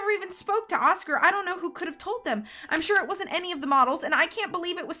 I never even spoke to Oscar. I don't know who could have told them. I'm sure it wasn't any of the models, and I can't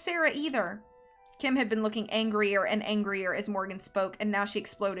believe it was Sarah either. Kim had been looking angrier and angrier as Morgan spoke, and now she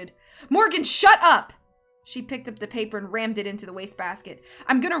exploded. Morgan, shut up! She picked up the paper and rammed it into the wastebasket.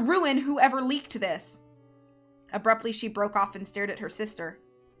 I'm gonna ruin whoever leaked this. Abruptly, she broke off and stared at her sister.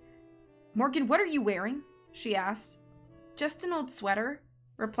 Morgan, what are you wearing? She asked. Just an old sweater,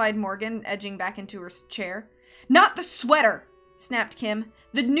 replied Morgan, edging back into her chair. Not the sweater, snapped Kim.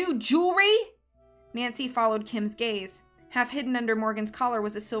 The new jewelry? Nancy followed Kim's gaze. Half hidden under Morgan's collar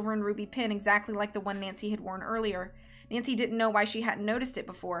was a silver and ruby pin exactly like the one Nancy had worn earlier. Nancy didn't know why she hadn't noticed it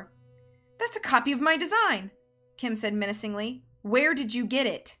before. That's a copy of my design, Kim said menacingly. Where did you get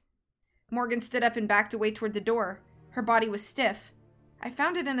it? Morgan stood up and backed away toward the door. Her body was stiff. I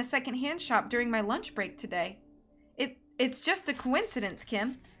found it in a second-hand shop during my lunch break today. It's just a coincidence,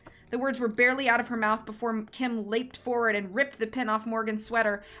 Kim. The words were barely out of her mouth before Kim leaped forward and ripped the pin off Morgan's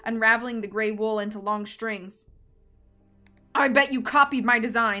sweater, unraveling the gray wool into long strings. I bet you copied my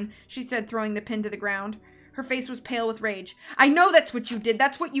design, she said, throwing the pin to the ground. Her face was pale with rage. I know that's what you did.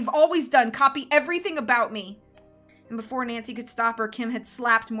 That's what you've always done. Copy everything about me. And before Nancy could stop her, Kim had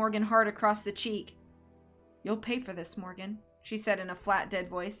slapped Morgan hard across the cheek. You'll pay for this, Morgan, she said in a flat, dead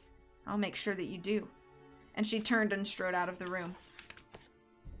voice. I'll make sure that you do. And she turned and strode out of the room.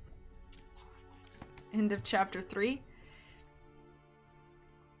 End of chapter 3.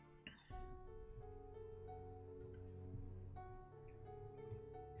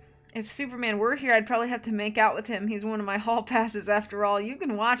 If Superman were here, I'd probably have to make out with him. He's one of my hall passes after all. You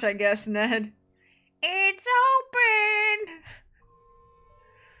can watch, I guess, Ned. It's open!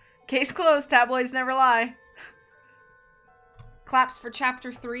 Case closed. Tabloids never lie. Claps for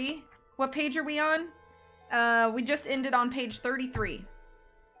chapter 3. What page are we on? We just ended on page 33.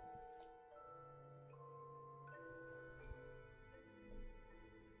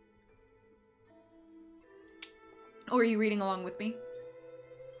 Or are you reading along with me?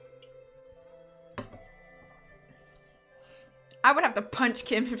 I would have to punch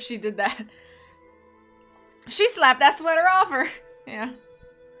Kim if she did that. She slapped that sweater off her. Yeah.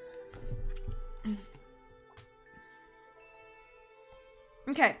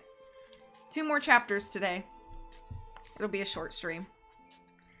 Okay. 2 more chapters today. It'll be a short stream.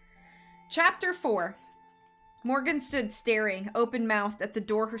 Chapter 4. Morgan stood staring, open-mouthed, at the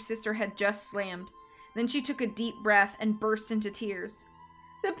door her sister had just slammed. Then she took a deep breath and burst into tears.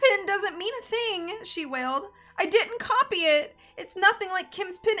 The pin doesn't mean a thing, she wailed. I didn't copy it. It's nothing like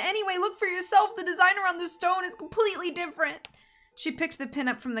Kim's pin anyway. Look for yourself. The designer on the stone is completely different. She picked the pin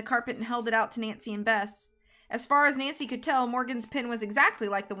up from the carpet and held it out to Nancy and Bess. As far as Nancy could tell, Morgan's pin was exactly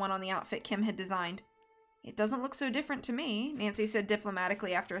like the one on the outfit Kim had designed. It doesn't look so different to me, Nancy said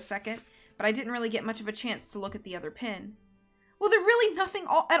diplomatically after a second, but I didn't really get much of a chance to look at the other pin. Well, they're really nothing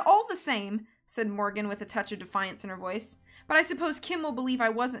at all the same, said Morgan with a touch of defiance in her voice. But I suppose Kim will believe I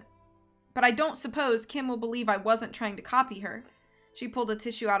wasn't... But I don't suppose Kim will believe I wasn't trying to copy her. She pulled a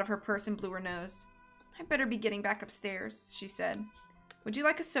tissue out of her purse and blew her nose. I better be getting back upstairs, she said. Would you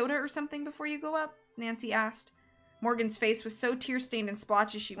like a soda or something before you go up? Nancy asked. Morgan's face was so tear-stained and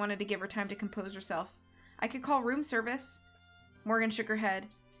splotchy she wanted to give her time to compose herself. I could call room service. Morgan shook her head.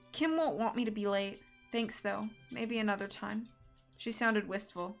 Kim won't want me to be late. Thanks, though. Maybe another time. She sounded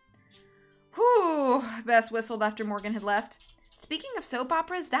wistful. Whew, Bess whistled after Morgan had left. Speaking of soap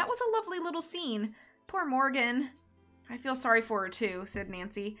operas, that was a lovely little scene. Poor Morgan. I feel sorry for her, too, said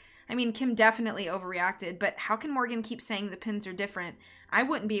Nancy. I mean, Kim definitely overreacted, but how can Morgan keep saying the pins are different? I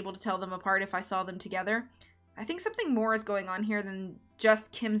wouldn't be able to tell them apart if I saw them together. I think something more is going on here than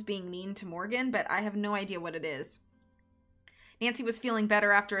just Kim's being mean to Morgan, but I have no idea what it is. Nancy was feeling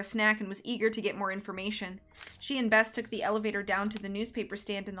better after a snack and was eager to get more information. She and Bess took the elevator down to the newspaper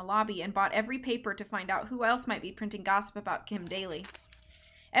stand in the lobby and bought every paper to find out who else might be printing gossip about Kim daily.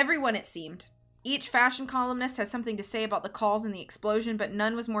 Everyone, it seemed. Each fashion columnist had something to say about the calls and the explosion, but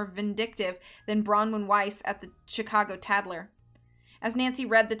none was more vindictive than Bronwyn Weiss at the Chicago Tattler. As Nancy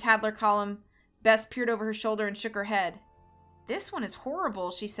read the Tattler column, Bess peered over her shoulder and shook her head. "This one is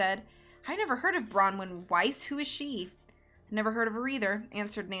horrible," she said. "I never heard of Bronwyn Weiss. Who is she?" "Never heard of her either,"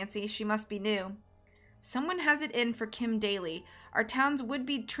 answered Nancy. "She must be new." "Someone has it in for Kim Daly, our town's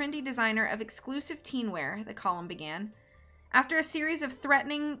would-be trendy designer of exclusive teen wear," the column began. After a series of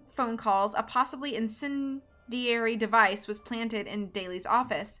threatening phone calls, a possibly incendiary device was planted in Daly's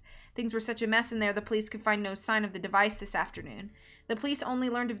office. Things were such a mess in there, the police could find no sign of the device this afternoon. The police only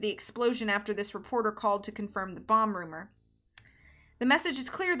learned of the explosion after this reporter called to confirm the bomb rumor. "The message is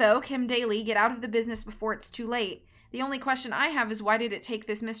clear, though. Kim Daly, get out of the business before it's too late. The only question I have is why did it take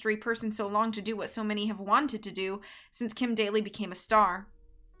this mystery person so long to do what so many have wanted to do since Kim Daly became a star?"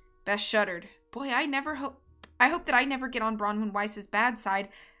 Bess shuddered. "Boy, I hope that I never get on Bronwyn Weiss's bad side.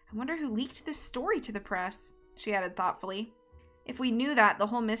 I wonder who leaked this story to the press," she added thoughtfully. "If we knew that, the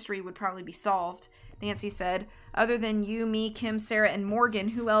whole mystery would probably be solved," Nancy said. "Other than you, me, Kim, Sarah, and Morgan,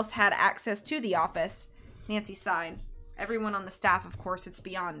 who else had access to the office?" Nancy sighed. "Everyone on the staff, of course. It's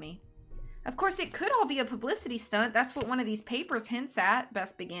beyond me." "Of course, it could all be a publicity stunt. That's what one of these papers hints at,"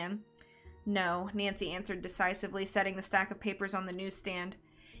 Bess began. "No," Nancy answered decisively, setting the stack of papers on the newsstand.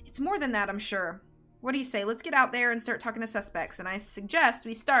 "It's more than that, I'm sure. What do you say? Let's get out there and start talking to suspects, and I suggest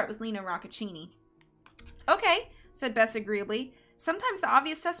we start with Lena Roccaccini." "Okay," said Bess agreeably. "Sometimes the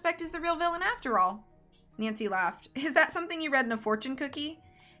obvious suspect is the real villain after all." Nancy laughed. "Is that something you read in a fortune cookie?"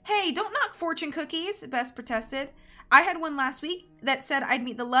 "Hey, don't knock fortune cookies," Bess protested. "I had one last week that said I'd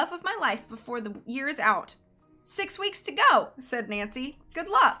meet the love of my life before the year is out." 6 weeks to go," said Nancy. "Good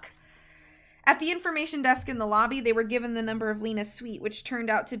luck." At the information desk in the lobby, they were given the number of Lena's suite, which turned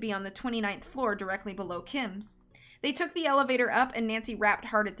out to be on the 29th floor directly below Kim's. They took the elevator up, and Nancy rapped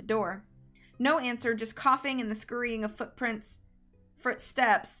hard at the door. No answer, just coughing and the scurrying of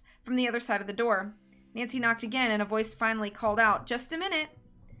footsteps from the other side of the door. Nancy knocked again, and a voice finally called out, "Just a minute."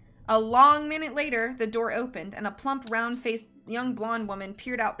 A long minute later, the door opened, and a plump, round-faced young blonde woman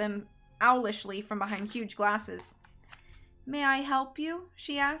peered at them owlishly from behind huge glasses. "May I help you?"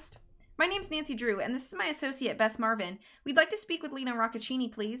 she asked. "My name's Nancy Drew, and this is my associate, Bess Marvin. We'd like to speak with Lena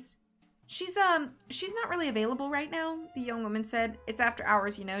Roccaccini, please." She's not really available right now," the young woman said. "It's after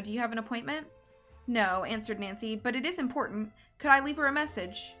hours, you know. Do you have an appointment?" "No," answered Nancy, "but it is important. Could I leave her a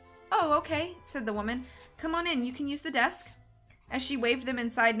message?" "Oh, okay," said the woman. "Come on in. You can use the desk." As she waved them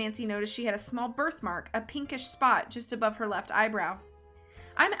inside, Nancy noticed she had a small birthmark, a pinkish spot just above her left eyebrow.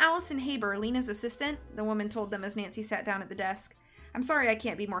 "I'm Allison Haber, Lena's assistant," the woman told them as Nancy sat down at the desk. "I'm sorry I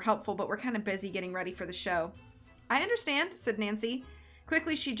can't be more helpful, but we're kind of busy getting ready for the show." "I understand," said Nancy.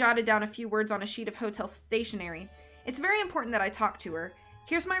 Quickly, she jotted down a few words on a sheet of hotel stationery. "It's very important that I talk to her.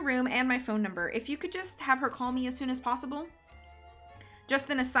 Here's my room and my phone number. If you could just have her call me as soon as possible." Just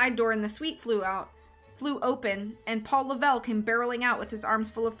then a side door in the suite flew open, and Paul Lavelle came barreling out with his arms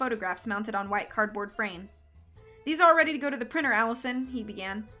full of photographs mounted on white cardboard frames. "These are all ready to go to the printer, Allison," he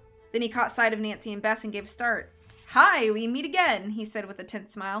began. Then he caught sight of Nancy and Bess and gave a start. "Hi, we meet again," he said with a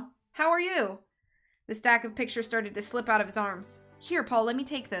tense smile. "How are you?" The stack of pictures started to slip out of his arms. "Here, Paul, let me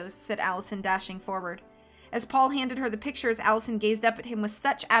take those," said Allison, dashing forward. As Paul handed her the pictures, Allison gazed up at him with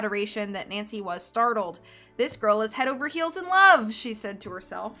such adoration that Nancy was startled. "This girl is head over heels in love," she said to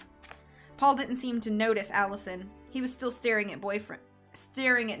herself. Paul didn't seem to notice Allison. He was still staring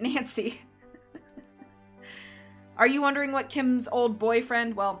at Nancy. "Are you wondering what Kim's old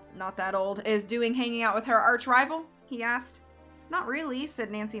boyfriend, well, not that old, is doing hanging out with her arch rival?" he asked. "Not really," said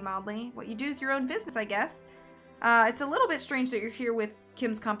Nancy mildly. "What you do is your own business, I guess. It's a little bit strange that you're here with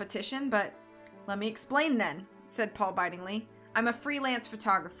Kim's competition, but..." "Let me explain then," said Paul bitingly. "I'm a freelance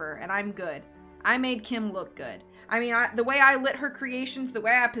photographer, and I'm good. I made Kim look good. I mean, the way I lit her creations, the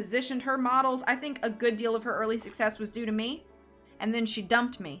way I positioned her models, I think a good deal of her early success was due to me. And then she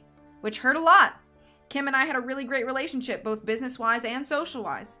dumped me, which hurt a lot. Kim and I had a really great relationship, both business-wise and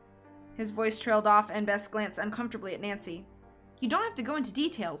social-wise." His voice trailed off, and Bess glanced uncomfortably at Nancy. "You don't have to go into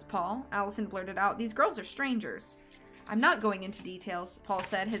details, Paul," Allison blurted out. "These girls are strangers." "I'm not going into details," Paul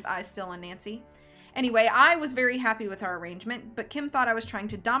said, his eyes still on Nancy. "Anyway, I was very happy with our arrangement, but Kim thought I was trying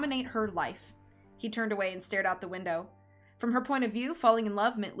to dominate her life." He turned away and stared out the window. "From her point of view, falling in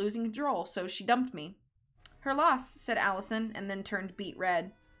love meant losing control, so she dumped me." "Her loss," said Allison, and then turned beet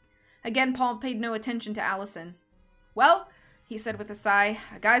red. Again, Paul paid no attention to Allison. "Well," he said with a sigh,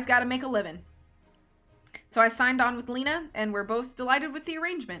 "a guy's got to make a living. So I signed on with Lena, and we're both delighted with the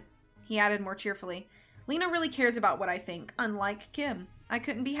arrangement." He added more cheerfully, "Lena really cares about what I think, unlike Kim. I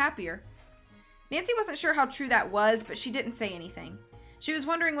couldn't be happier." Nancy wasn't sure how true that was, but she didn't say anything. She was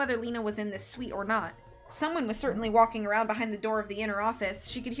wondering whether Lena was in this suite or not. Someone was certainly walking around behind the door of the inner office.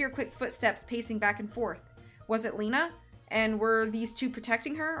 She could hear quick footsteps pacing back and forth. Was it Lena? And were these two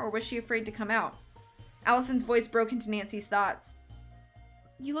protecting her, or was she afraid to come out? Allison's voice broke into Nancy's thoughts.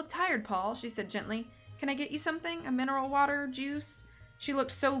 You look tired, Paul, she said gently. Can I get you something? A mineral water, juice? She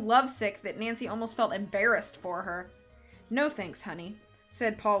looked so lovesick that Nancy almost felt embarrassed for her. No thanks, honey,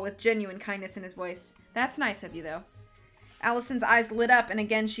 said Paul with genuine kindness in his voice. That's nice of you, though. Allison's eyes lit up, and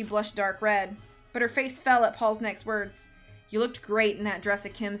again she blushed dark red. But her face fell at Paul's next words. You looked great in that dress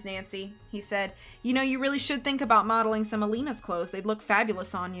of Kim's, Nancy, he said. You know, you really should think about modeling some of Lena's clothes. They'd look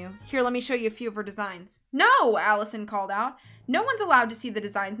fabulous on you. Here, let me show you a few of her designs. No, Allison called out. No one's allowed to see the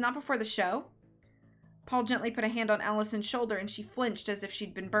designs, not before the show. Paul gently put a hand on Allison's shoulder, and she flinched as if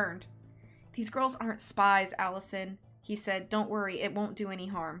she'd been burned. These girls aren't spies, Allison, he said. Don't worry, it won't do any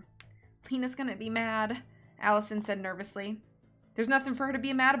harm. Lena's gonna be mad, Allison said nervously. There's nothing for her to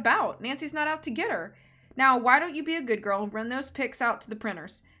be mad about. Nancy's not out to get her. Now, why don't you be a good girl and run those pics out to the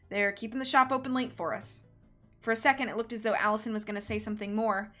printers? They're keeping the shop open late for us. For a second, it looked as though Allison was going to say something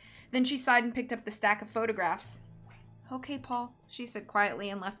more. Then she sighed and picked up the stack of photographs. Okay, Paul, she said quietly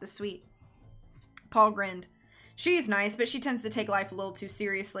and left the suite. Paul grinned. She's nice, but she tends to take life a little too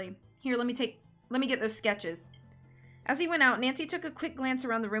seriously. Here, let me get those sketches. As he went out, Nancy took a quick glance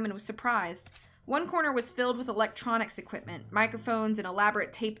around the room and was surprised. One corner was filled with electronics equipment, microphones, an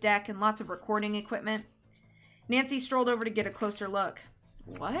elaborate tape deck, and lots of recording equipment. Nancy strolled over to get a closer look.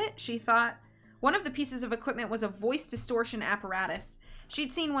 What? She thought. One of the pieces of equipment was a voice distortion apparatus.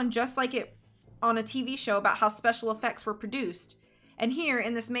 She'd seen one just like it on a TV show about how special effects were produced. And here,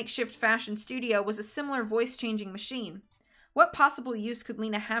 in this makeshift fashion studio, was a similar voice-changing machine. What possible use could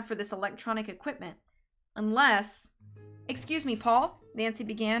Lena have for this electronic equipment? Unless... Excuse me, Paul, Nancy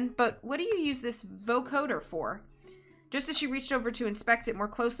began, but what do you use this vocoder for? Just as she reached over to inspect it more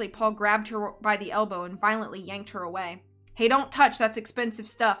closely, Paul grabbed her by the elbow and violently yanked her away. Hey, don't touch, that's expensive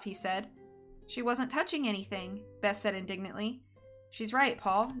stuff, he said. She wasn't touching anything, Bess said indignantly. She's right,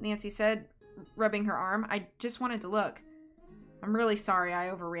 Paul, Nancy said, rubbing her arm. I just wanted to look. I'm really sorry I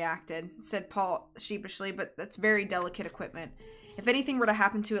overreacted, said Paul sheepishly, but that's very delicate equipment. If anything were to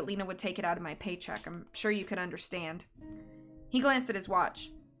happen to it, Lena would take it out of my paycheck. I'm sure you could understand. He glanced at his watch.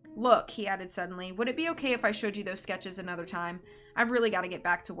 Look, he added suddenly, would it be okay if I showed you those sketches another time? I've really got to get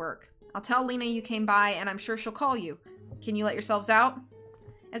back to work. I'll tell Lena you came by, and I'm sure she'll call you. Can you let yourselves out?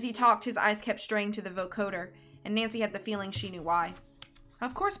 As he talked, his eyes kept straying to the vocoder, and Nancy had the feeling she knew why.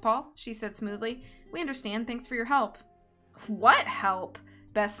 Of course, Paul, she said smoothly. We understand. Thanks for your help. What help?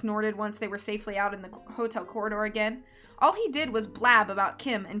 Bess snorted once they were safely out in the hotel corridor again. All he did was blab about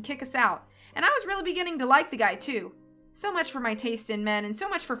Kim and kick us out, and I was really beginning to like the guy, too. So much for my taste in men, and so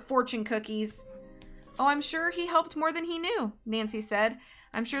much for fortune cookies. Oh, I'm sure he helped more than he knew, Nancy said.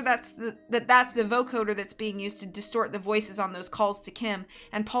 I'm sure that's the vocoder that's being used to distort the voices on those calls to Kim,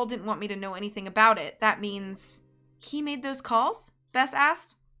 and Paul didn't want me to know anything about it. That means... He made those calls? Bess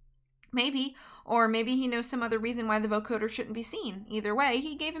asked. Maybe, or maybe he knows some other reason why the vocoder shouldn't be seen. Either way,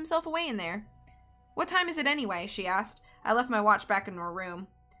 he gave himself away in there. What time is it anyway? She asked. I left my watch back in her room.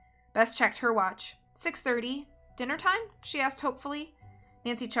 Bess checked her watch. 6:30. Dinner time? She asked hopefully.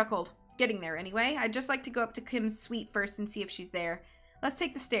 Nancy chuckled. Getting there anyway. I'd just like to go up to Kim's suite first and see if she's there. Let's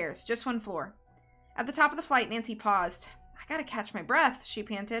take the stairs. Just one floor. At the top of the flight, Nancy paused. I gotta catch my breath, she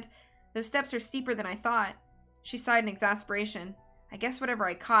panted. Those steps are steeper than I thought. She sighed in exasperation. I guess whatever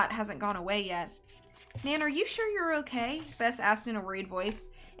I caught hasn't gone away yet. Nan, are you sure you're okay? Bess asked in a worried voice.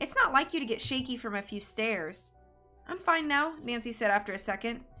 It's not like you to get shaky from a few stairs. I'm fine now, Nancy said after a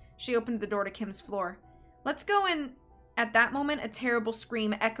second. She opened the door to Kim's floor. Let's go in. At that moment, a terrible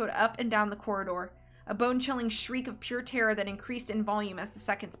scream echoed up and down the corridor. A bone-chilling shriek of pure terror that increased in volume as the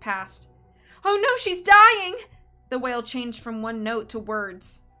seconds passed. Oh no, she's dying! The wail changed from one note to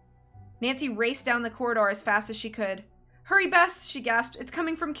words. Nancy raced down the corridor as fast as she could. Hurry, Bess, she gasped. It's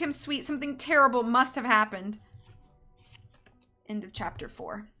coming from Kim's suite. Something terrible must have happened. End of chapter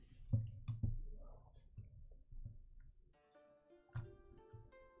 4.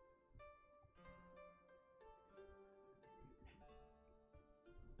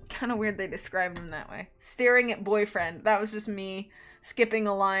 Kind of weird they described him that way. Staring at boyfriend. That was just me skipping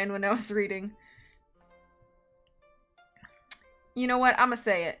a line when I was reading. You know what? I'm gonna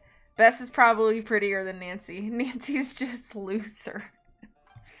say it. Bess is probably prettier than Nancy. Nancy's just looser.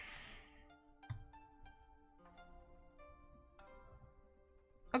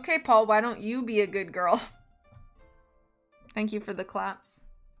 Okay, Paul, why don't you be a good girl? Thank you for the claps.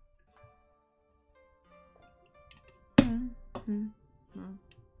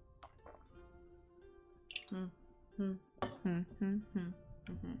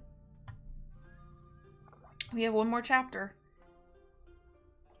 We have one more chapter.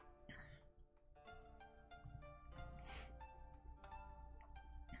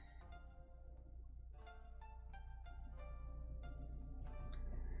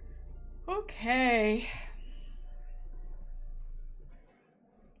 Okay.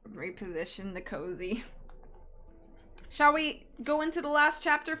 Reposition the cozy. Shall we go into the last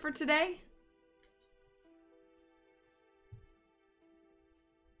chapter for today?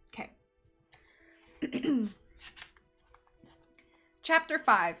 Okay. Chapter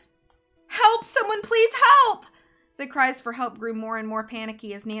 5. Help! Someone please help! The cries for help grew more and more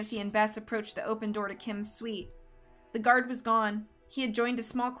panicky as Nancy and Bess approached the open door to Kim's suite. The guard was gone. He had joined a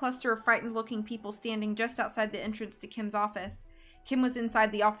small cluster of frightened-looking people standing just outside the entrance to Kim's office. Kim was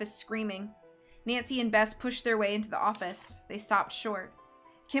inside the office screaming. Nancy and Bess pushed their way into the office. They stopped short.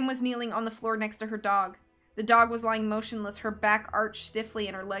 Kim was kneeling on the floor next to her dog. The dog was lying motionless, her back arched stiffly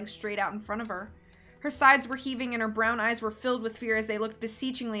and her legs straight out in front of her. Her sides were heaving and her brown eyes were filled with fear as they looked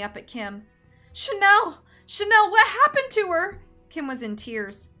beseechingly up at Kim. Chanel! Chanel, what happened to her? Kim was in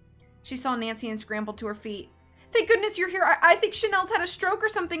tears. She saw Nancy and scrambled to her feet. Thank goodness you're here. I think Chanel's had a stroke or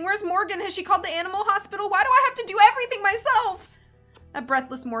something. Where's Morgan? Has she called the animal hospital? Why do I have to do everything myself? A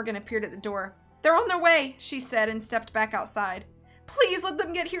breathless Morgan appeared at the door. They're on their way, she said and stepped back outside. Please let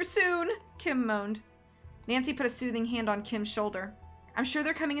them get here soon, Kim moaned. Nancy put a soothing hand on Kim's shoulder. I'm sure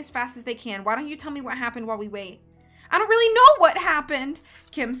they're coming as fast as they can. Why don't you tell me what happened while we wait? I don't really know what happened,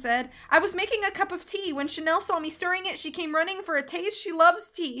 Kim said. I was making a cup of tea. When Chanel saw me stirring it, she came running for a taste. She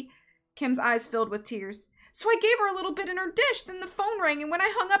loves tea. Kim's eyes filled with tears. So I gave her a little bit in her dish. Then the phone rang, and when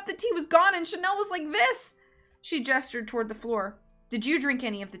I hung up, the tea was gone, and Chanel was like this. She gestured toward the floor. Did you drink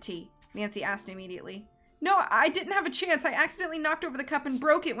any of the tea? Nancy asked immediately. No, I didn't have a chance. I accidentally knocked over the cup and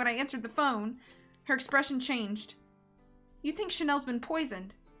broke it when I answered the phone. Her expression changed. You think Chanel's been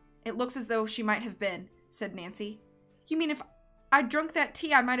poisoned? It looks as though she might have been, said Nancy. You mean if I drunk that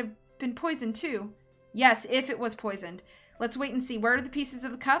tea, I might have been poisoned too? Yes, if it was poisoned. Let's wait and see. Where are the pieces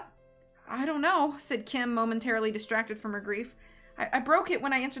of the cup? I don't know, said Kim, momentarily distracted from her grief. I broke it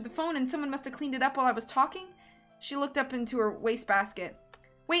when I answered the phone and someone must have cleaned it up while I was talking. She looked up into her wastebasket.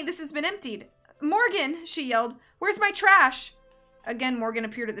 Wait, this has been emptied. Morgan, she yelled. Where's my trash? Again, Morgan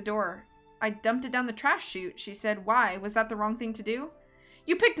appeared at the door. I dumped it down the trash chute, she said. Why? Was that the wrong thing to do?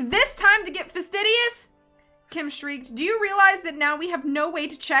 You picked this time to get fastidious? Kim shrieked. Do you realize that now we have no way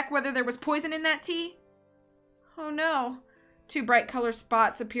to check whether there was poison in that tea? Oh no. Two bright color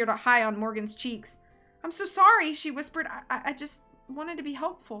spots appeared high on Morgan's cheeks. I'm so sorry, she whispered. I just wanted to be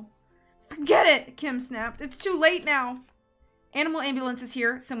helpful. Forget it, Kim snapped. It's too late now. Animal ambulance is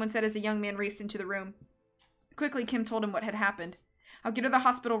here, someone said as a young man raced into the room. Quickly, Kim told him what had happened. I'll get her to the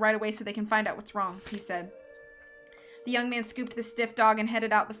hospital right away so they can find out what's wrong, he said. The young man scooped the stiff dog and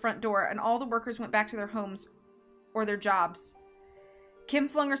headed out the front door, and all the workers went back to their homes or their jobs. Kim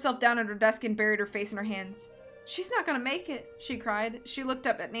flung herself down at her desk and buried her face in her hands. She's not gonna make it, she cried. She looked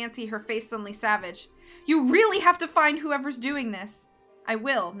up at Nancy, her face suddenly savage. You really have to find whoever's doing this. I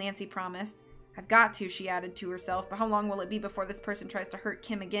will, Nancy promised. I've got to, she added to herself, but how long will it be before this person tries to hurt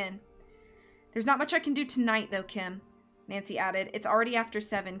Kim again? There's not much I can do tonight, though, Kim, Nancy added. It's already after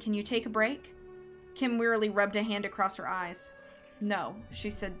 7. Can you take a break? Kim wearily rubbed a hand across her eyes. No, she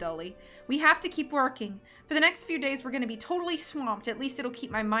said dully. We have to keep working. For the next few days, we're going to be totally swamped. At least it'll keep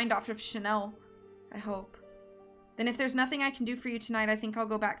my mind off of Chanel. I hope. Then if there's nothing I can do for you tonight, I think I'll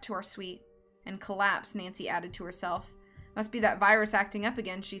go back to our suite. And collapse, Nancy added to herself. Must be that virus acting up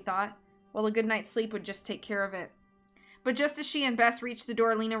again, she thought. Well, a good night's sleep would just take care of it. But just as she and Bess reached the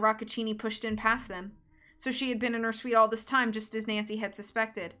door, Lena Roccaccini pushed in past them. So she had been in her suite all this time, just as Nancy had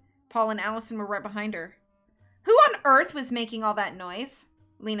suspected. Paul and Allison were right behind her. Who on earth was making all that noise?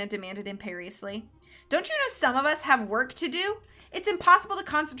 Lena demanded imperiously. Don't you know some of us have work to do? It's impossible to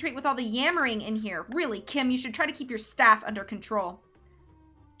concentrate with all the yammering in here. Really, Kim, you should try to keep your staff under control.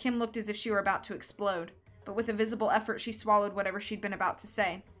 Kim looked as if she were about to explode, but with a visible effort she swallowed whatever she'd been about to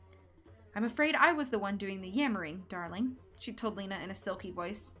say. I'm afraid I was the one doing the yammering, darling, she told Lena in a silky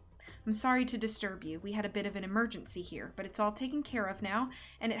voice. I'm sorry to disturb you. We had a bit of an emergency here, but it's all taken care of now,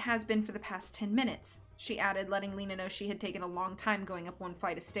 and it has been for the past 10 minutes, she added, letting Lena know she had taken a long time going up one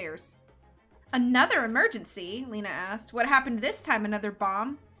flight of stairs. Another emergency? Lena asked. What happened this time? Another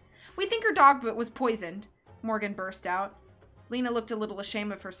bomb? We think her dog was poisoned, Morgan burst out. Lena looked a little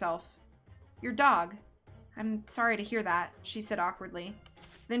ashamed of herself. Your dog? I'm sorry to hear that, she said awkwardly.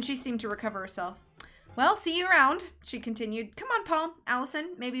 Then she seemed to recover herself. Well, see you around, she continued. Come on, Paul,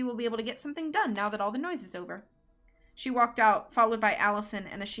 Allison, maybe we'll be able to get something done now that all the noise is over. She walked out, followed by Allison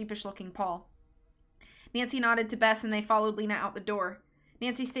and a sheepish-looking Paul. Nancy nodded to Bess and they followed Lena out the door.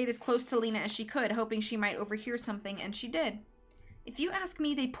 Nancy stayed as close to Lena as she could, hoping she might overhear something, and she did. "If you ask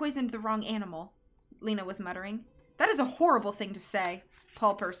me, they poisoned the wrong animal," Lena was muttering. "That is a horrible thing to say,"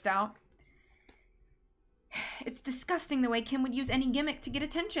 Paul burst out. "It's disgusting the way Kim would use any gimmick to get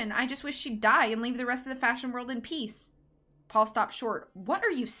attention. I just wish she'd die and leave the rest of the fashion world in peace." Paul stopped short. "What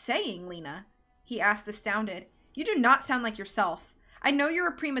are you saying, Lena?" he asked, astounded. "You do not sound like yourself. I know you're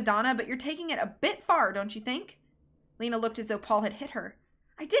a prima donna, but you're taking it a bit far, don't you think?" Lena looked as though Paul had hit her.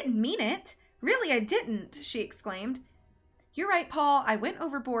 "I didn't mean it. Really, I didn't," she exclaimed. "You're right, Paul. I went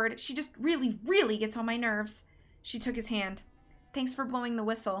overboard. She just really, really gets on my nerves." She took his hand. "Thanks for blowing the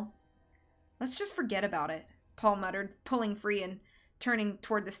whistle." "Let's just forget about it," Paul muttered, pulling free and turning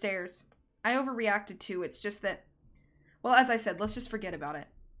toward the stairs. "I overreacted too. It's just that... Well, as I said, let's just forget about it."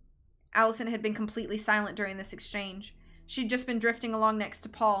 Allison had been completely silent during this exchange. She'd just been drifting along next to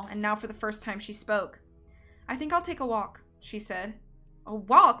Paul, and now for the first time she spoke. "I think I'll take a walk," she said. "A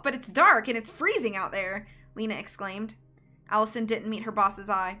walk? But it's dark and it's freezing out there," Lena exclaimed. Allison didn't meet her boss's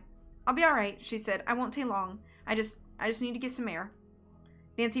eye. "I'll be all right," she said. "I won't take long. I just need to get some air."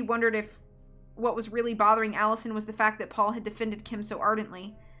 Nancy wondered if what was really bothering Allison was the fact that Paul had defended Kim so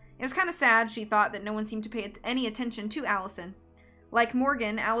ardently. It was kind of sad, she thought, that no one seemed to pay any attention to Allison. Like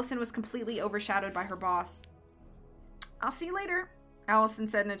Morgan, Allison was completely overshadowed by her boss. "I'll see you later," Allison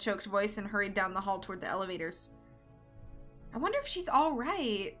said in a choked voice and hurried down the hall toward the elevators. "I wonder if she's all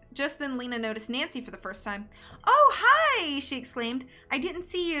right." Just then Lena noticed Nancy for the first time. "Oh, hi!" she exclaimed. "I didn't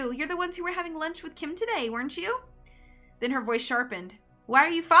see you. You're the ones who were having lunch with Kim today, weren't you?" Then her voice sharpened. "Why are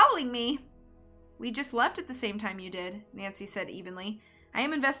you following me?" "We just left at the same time you did," Nancy said evenly. "I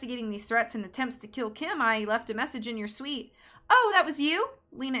am investigating these threats and attempts to kill Kim. I left a message in your suite." "Oh, that was you?"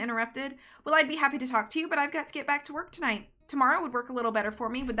 Lena interrupted. "Well, I'd be happy to talk to you, but I've got to get back to work tonight. Tomorrow would work a little better for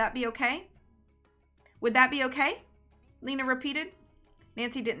me. Would that be okay?" "Would that be okay?" Lena repeated.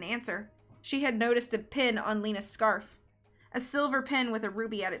 Nancy didn't answer. She had noticed a pin on Lena's scarf. A silver pin with a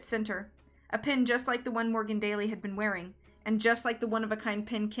ruby at its center. A pin just like the one Morgan Daly had been wearing, and just like the one-of-a-kind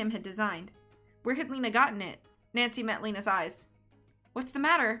pin Kim had designed. Where had Lena gotten it? Nancy met Lena's eyes. "What's the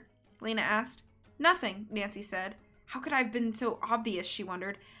matter?" Lena asked. "Nothing," Nancy said. How could I have been so obvious, she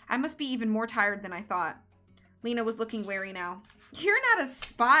wondered. I must be even more tired than I thought. Lena was looking wary now. "You're not a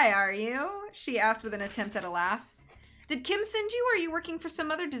spy, are you?" she asked with an attempt at a laugh. "Did Kim send you, or are you working for some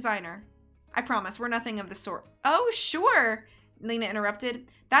other designer?" "I promise, we're nothing of the sort." "Oh, sure," Lena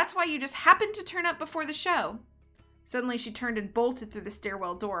interrupted. "That's why you just happened to turn up before the show." Suddenly she turned and bolted through the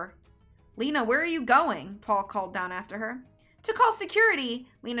stairwell door. "Lena, where are you going?" Paul called down after her. "To call security,"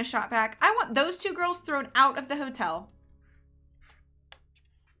 Lena shot back. "I want those two girls thrown out of the hotel."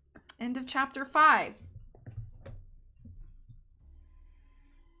 End of chapter 5.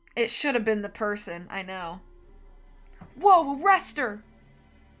 It should have been the person, I know. "Whoa, arrest her!"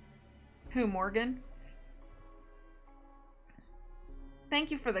 Who, Morgan?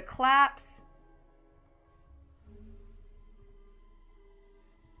 Thank you for the claps.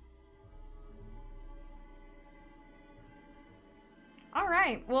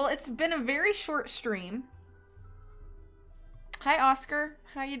 Alright, well, it's been a very short stream. Hi, Oscar.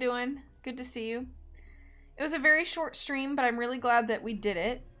 How you doing? Good to see you. It was a very short stream, but I'm really glad that we did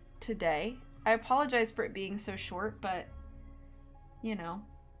it today. I apologize for it being so short, but, you know.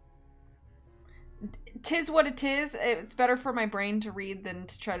 'Tis what it is. It's better for my brain to read than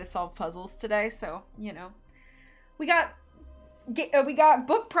to try to solve puzzles today, so, you know. We got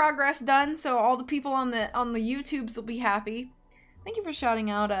book progress done, so all the people on the YouTubes will be happy. Thank you for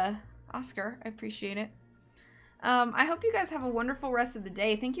shouting out, Oscar. I appreciate it. I hope you guys have a wonderful rest of the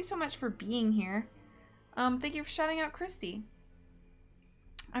day. Thank you so much for being here. Thank you for shouting out Christy.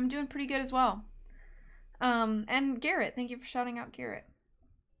 I'm doing pretty good as well. And Garrett, thank you for shouting out Garrett.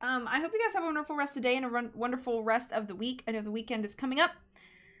 I hope you guys have a wonderful rest of the day and a wonderful rest of the week. I know the weekend is coming up.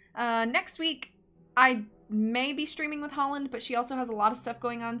 Next week, I may be streaming with Holland, but she also has a lot of stuff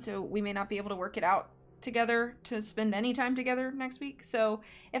going on, so we may not be able to work it out together to spend any time together next week. So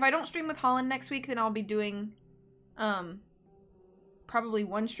if I don't stream with Holland next week, then I'll be doing probably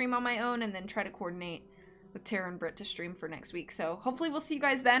one stream on my own and then try to coordinate with Tara and Britt to stream for next week. So hopefully we'll see you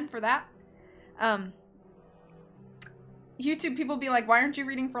guys then for that. YouTube people be like, "Why aren't you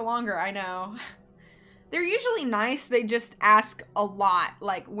reading for longer?" I know. They're usually nice. They just ask a lot,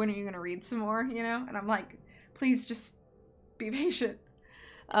 like, when are you going to read some more, you know? And I'm like, please just be patient.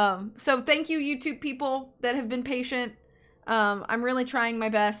 So thank you, YouTube people that have been patient. I'm really trying my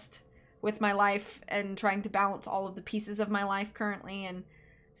best with my life and trying to balance all of the pieces of my life currently. And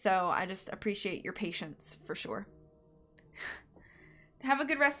so I just appreciate your patience for sure. have a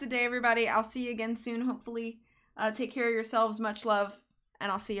good rest of the day, everybody. I'll see you again soon, hopefully. Take care of yourselves. Much love,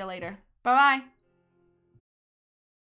 and I'll see you later. Bye-bye.